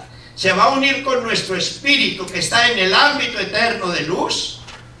trompeta. Se va a unir con nuestro espíritu que está en el ámbito eterno de luz,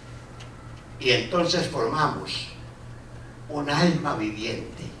 y entonces formamos un alma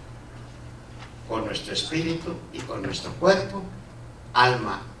viviente con nuestro espíritu y con nuestro cuerpo,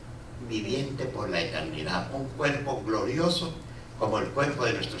 alma viviente por la eternidad, un cuerpo glorioso como el cuerpo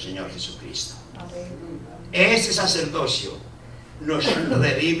de nuestro Señor Jesucristo. Ese sacerdocio nos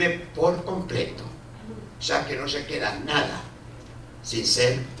redime por completo, o sea que no se queda nada sin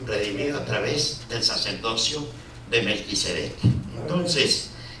ser redimido a través del sacerdocio de Melquisedec.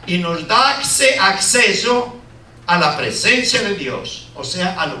 Entonces, y nos da acceso a la presencia de Dios, o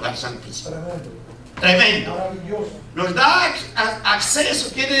sea, al lugar santísimo. Tremendo. Nos da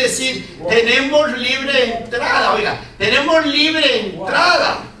acceso, quiere decir, tenemos libre entrada, oiga, tenemos libre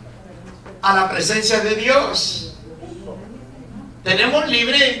entrada a la presencia de Dios. Tenemos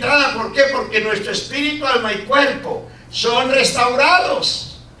libre entrada, ¿por qué? Porque nuestro espíritu, alma y cuerpo son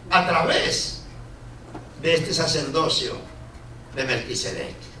restaurados a través de este sacerdocio de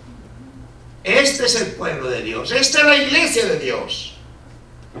Melquisedec. Este es el pueblo de Dios, esta es la iglesia de Dios.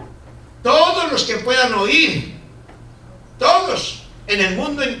 Todos los que puedan oír, todos en el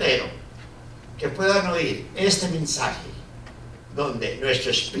mundo entero, que puedan oír este mensaje, donde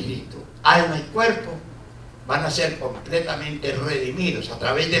nuestro espíritu, alma y cuerpo van a ser completamente redimidos a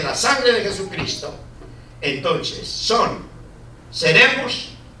través de la sangre de Jesucristo, entonces seremos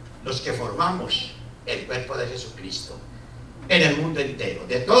los que formamos el cuerpo de Jesucristo en el mundo entero,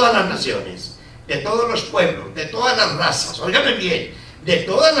 de todas las naciones, de todos los pueblos, de todas las razas. Óigame bien, de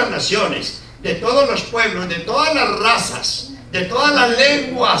todas las naciones, de todos los pueblos, de todas las razas, de todas las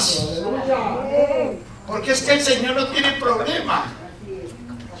lenguas. Porque es que el Señor no tiene problema.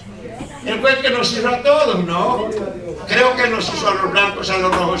 Él fue el que nos hizo a todos, ¿no? Creo que nos hizo a los blancos, a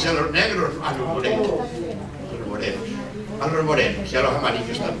los rojos y a los negros, a los morenos, y a los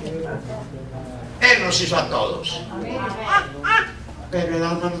amarillos también. Él nos hizo a todos. Pero el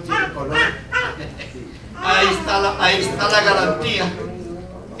alma no tiene color. Ahí está la garantía.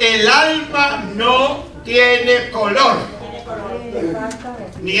 El alma no tiene color.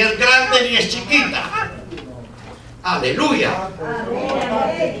 Ni es grande ni es chiquita. Aleluya.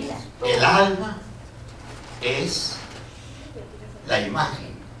 El alma es la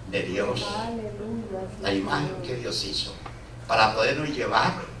imagen de Dios. La imagen que Dios hizo para podernos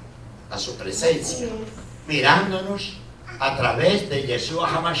llevar a su presencia, mirándonos a través de Yeshua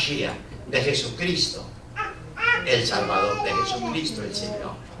HaMashiach, de Jesucristo, el Salvador, de Jesucristo el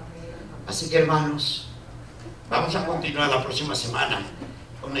Señor. Así que, hermanos, vamos a continuar la próxima semana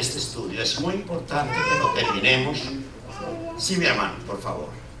con este estudio. Es muy importante que lo terminemos. Sí, mi hermano, por favor.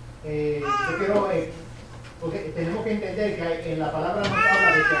 Yo quiero, porque tenemos que entender que en la palabra nos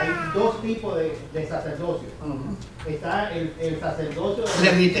habla de que hay dos tipos de sacerdocio. Está el sacerdocio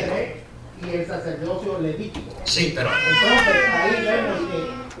levítico y el sacerdocio levítico. Sí, pero entonces ahí vemos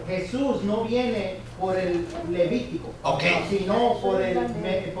que Jesús no viene por el levítico, sino por el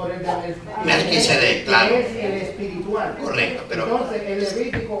Melquisedec, claro. Que es el espiritual. Correcto, pero entonces el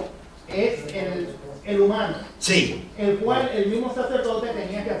levítico es el humano, sí, el cual el mismo sacerdote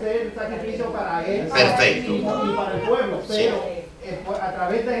tenía que hacer el sacrificio para él. Perfecto. Y para el pueblo, pero sí, a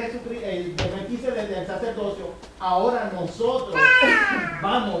través de Jesucristo, de Melquisedec, del sacerdocio, ahora nosotros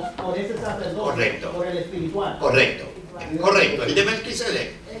vamos por ese sacerdocio. Correcto. Por el espiritual. Correcto, el de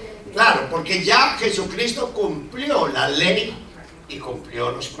Melquisedec. Claro, porque ya Jesucristo cumplió la ley y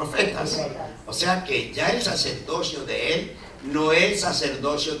cumplió los profetas. O sea que ya el sacerdocio de él no es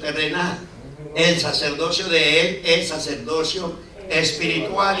sacerdocio terrenal. El sacerdocio de él es sacerdocio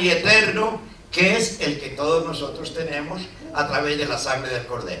espiritual y eterno, que es el que todos nosotros tenemos a través de la sangre del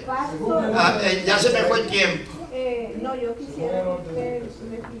Cordero. Ya se me fue el tiempo. No, yo quisiera que usted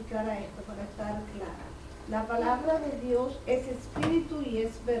me explicara esto para estar clara. La palabra de Dios es espíritu y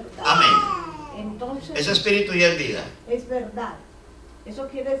es verdad. Amén. Entonces, Es espíritu y es vida. Es verdad. Eso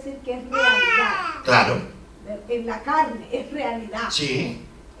quiere decir que es realidad. Claro. En la carne es realidad. Sí.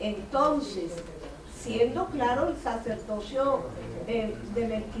 Entonces, siendo claro el sacerdocio de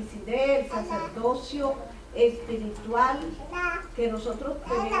Melquisedec, el sacerdocio espiritual que nosotros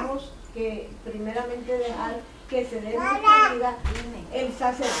tenemos que primeramente dejar que se dé nuestra vida, el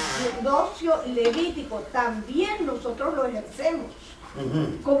sacerdocio levítico también nosotros lo ejercemos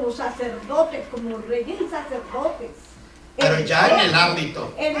como sacerdotes, como reyes y sacerdotes. Pero ya en el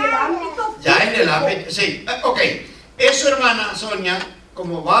ámbito. En el ámbito. Ya en el ámbito, sí. Ok. Eso, hermana Sonia,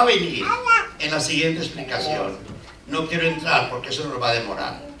 como va a venir en la siguiente explicación, no quiero entrar porque eso nos va a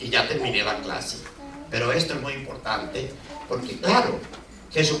demorar y ya terminé la clase. Pero esto es muy importante porque, claro,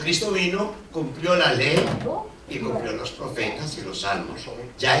 Jesucristo vino, cumplió la ley y cumplió los profetas y los salmos.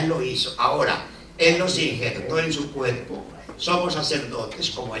 Ya Él lo hizo. Ahora, Él nos injertó en su cuerpo. Somos sacerdotes,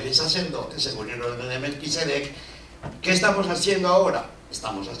 como Él es sacerdote, según el orden de Melquisedec. ¿Qué estamos haciendo ahora?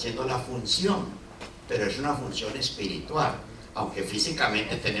 Estamos haciendo la función, pero es una función espiritual, aunque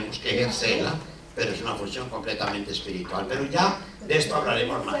físicamente tenemos que ejercerla, pero es una función completamente espiritual. Pero ya de esto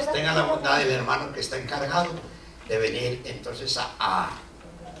hablaremos más. Tengan la bondad del hermano que está encargado de venir entonces a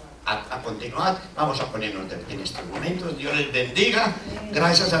continuar. Vamos a ponernos de pie en estos momentos. Dios les bendiga.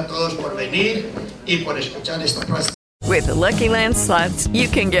 Gracias a todos por venir y por escuchar esta clase. With the Lucky Land Slots, you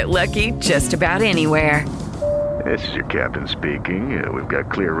can get lucky just about anywhere. This is your captain speaking. We've got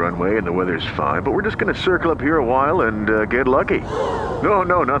clear runway and the weather's fine, but we're just going to circle up here a while and get lucky.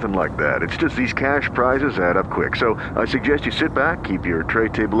 No, nothing like that. It's just these cash prizes add up quick. So I suggest you sit back, keep your tray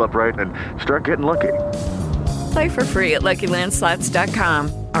table upright, and start getting lucky. Play for free at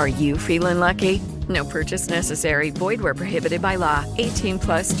LuckyLandSlots.com. Are you feeling lucky? No purchase necessary. Void where prohibited by law.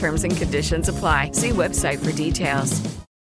 18+ terms and conditions apply. See website for details.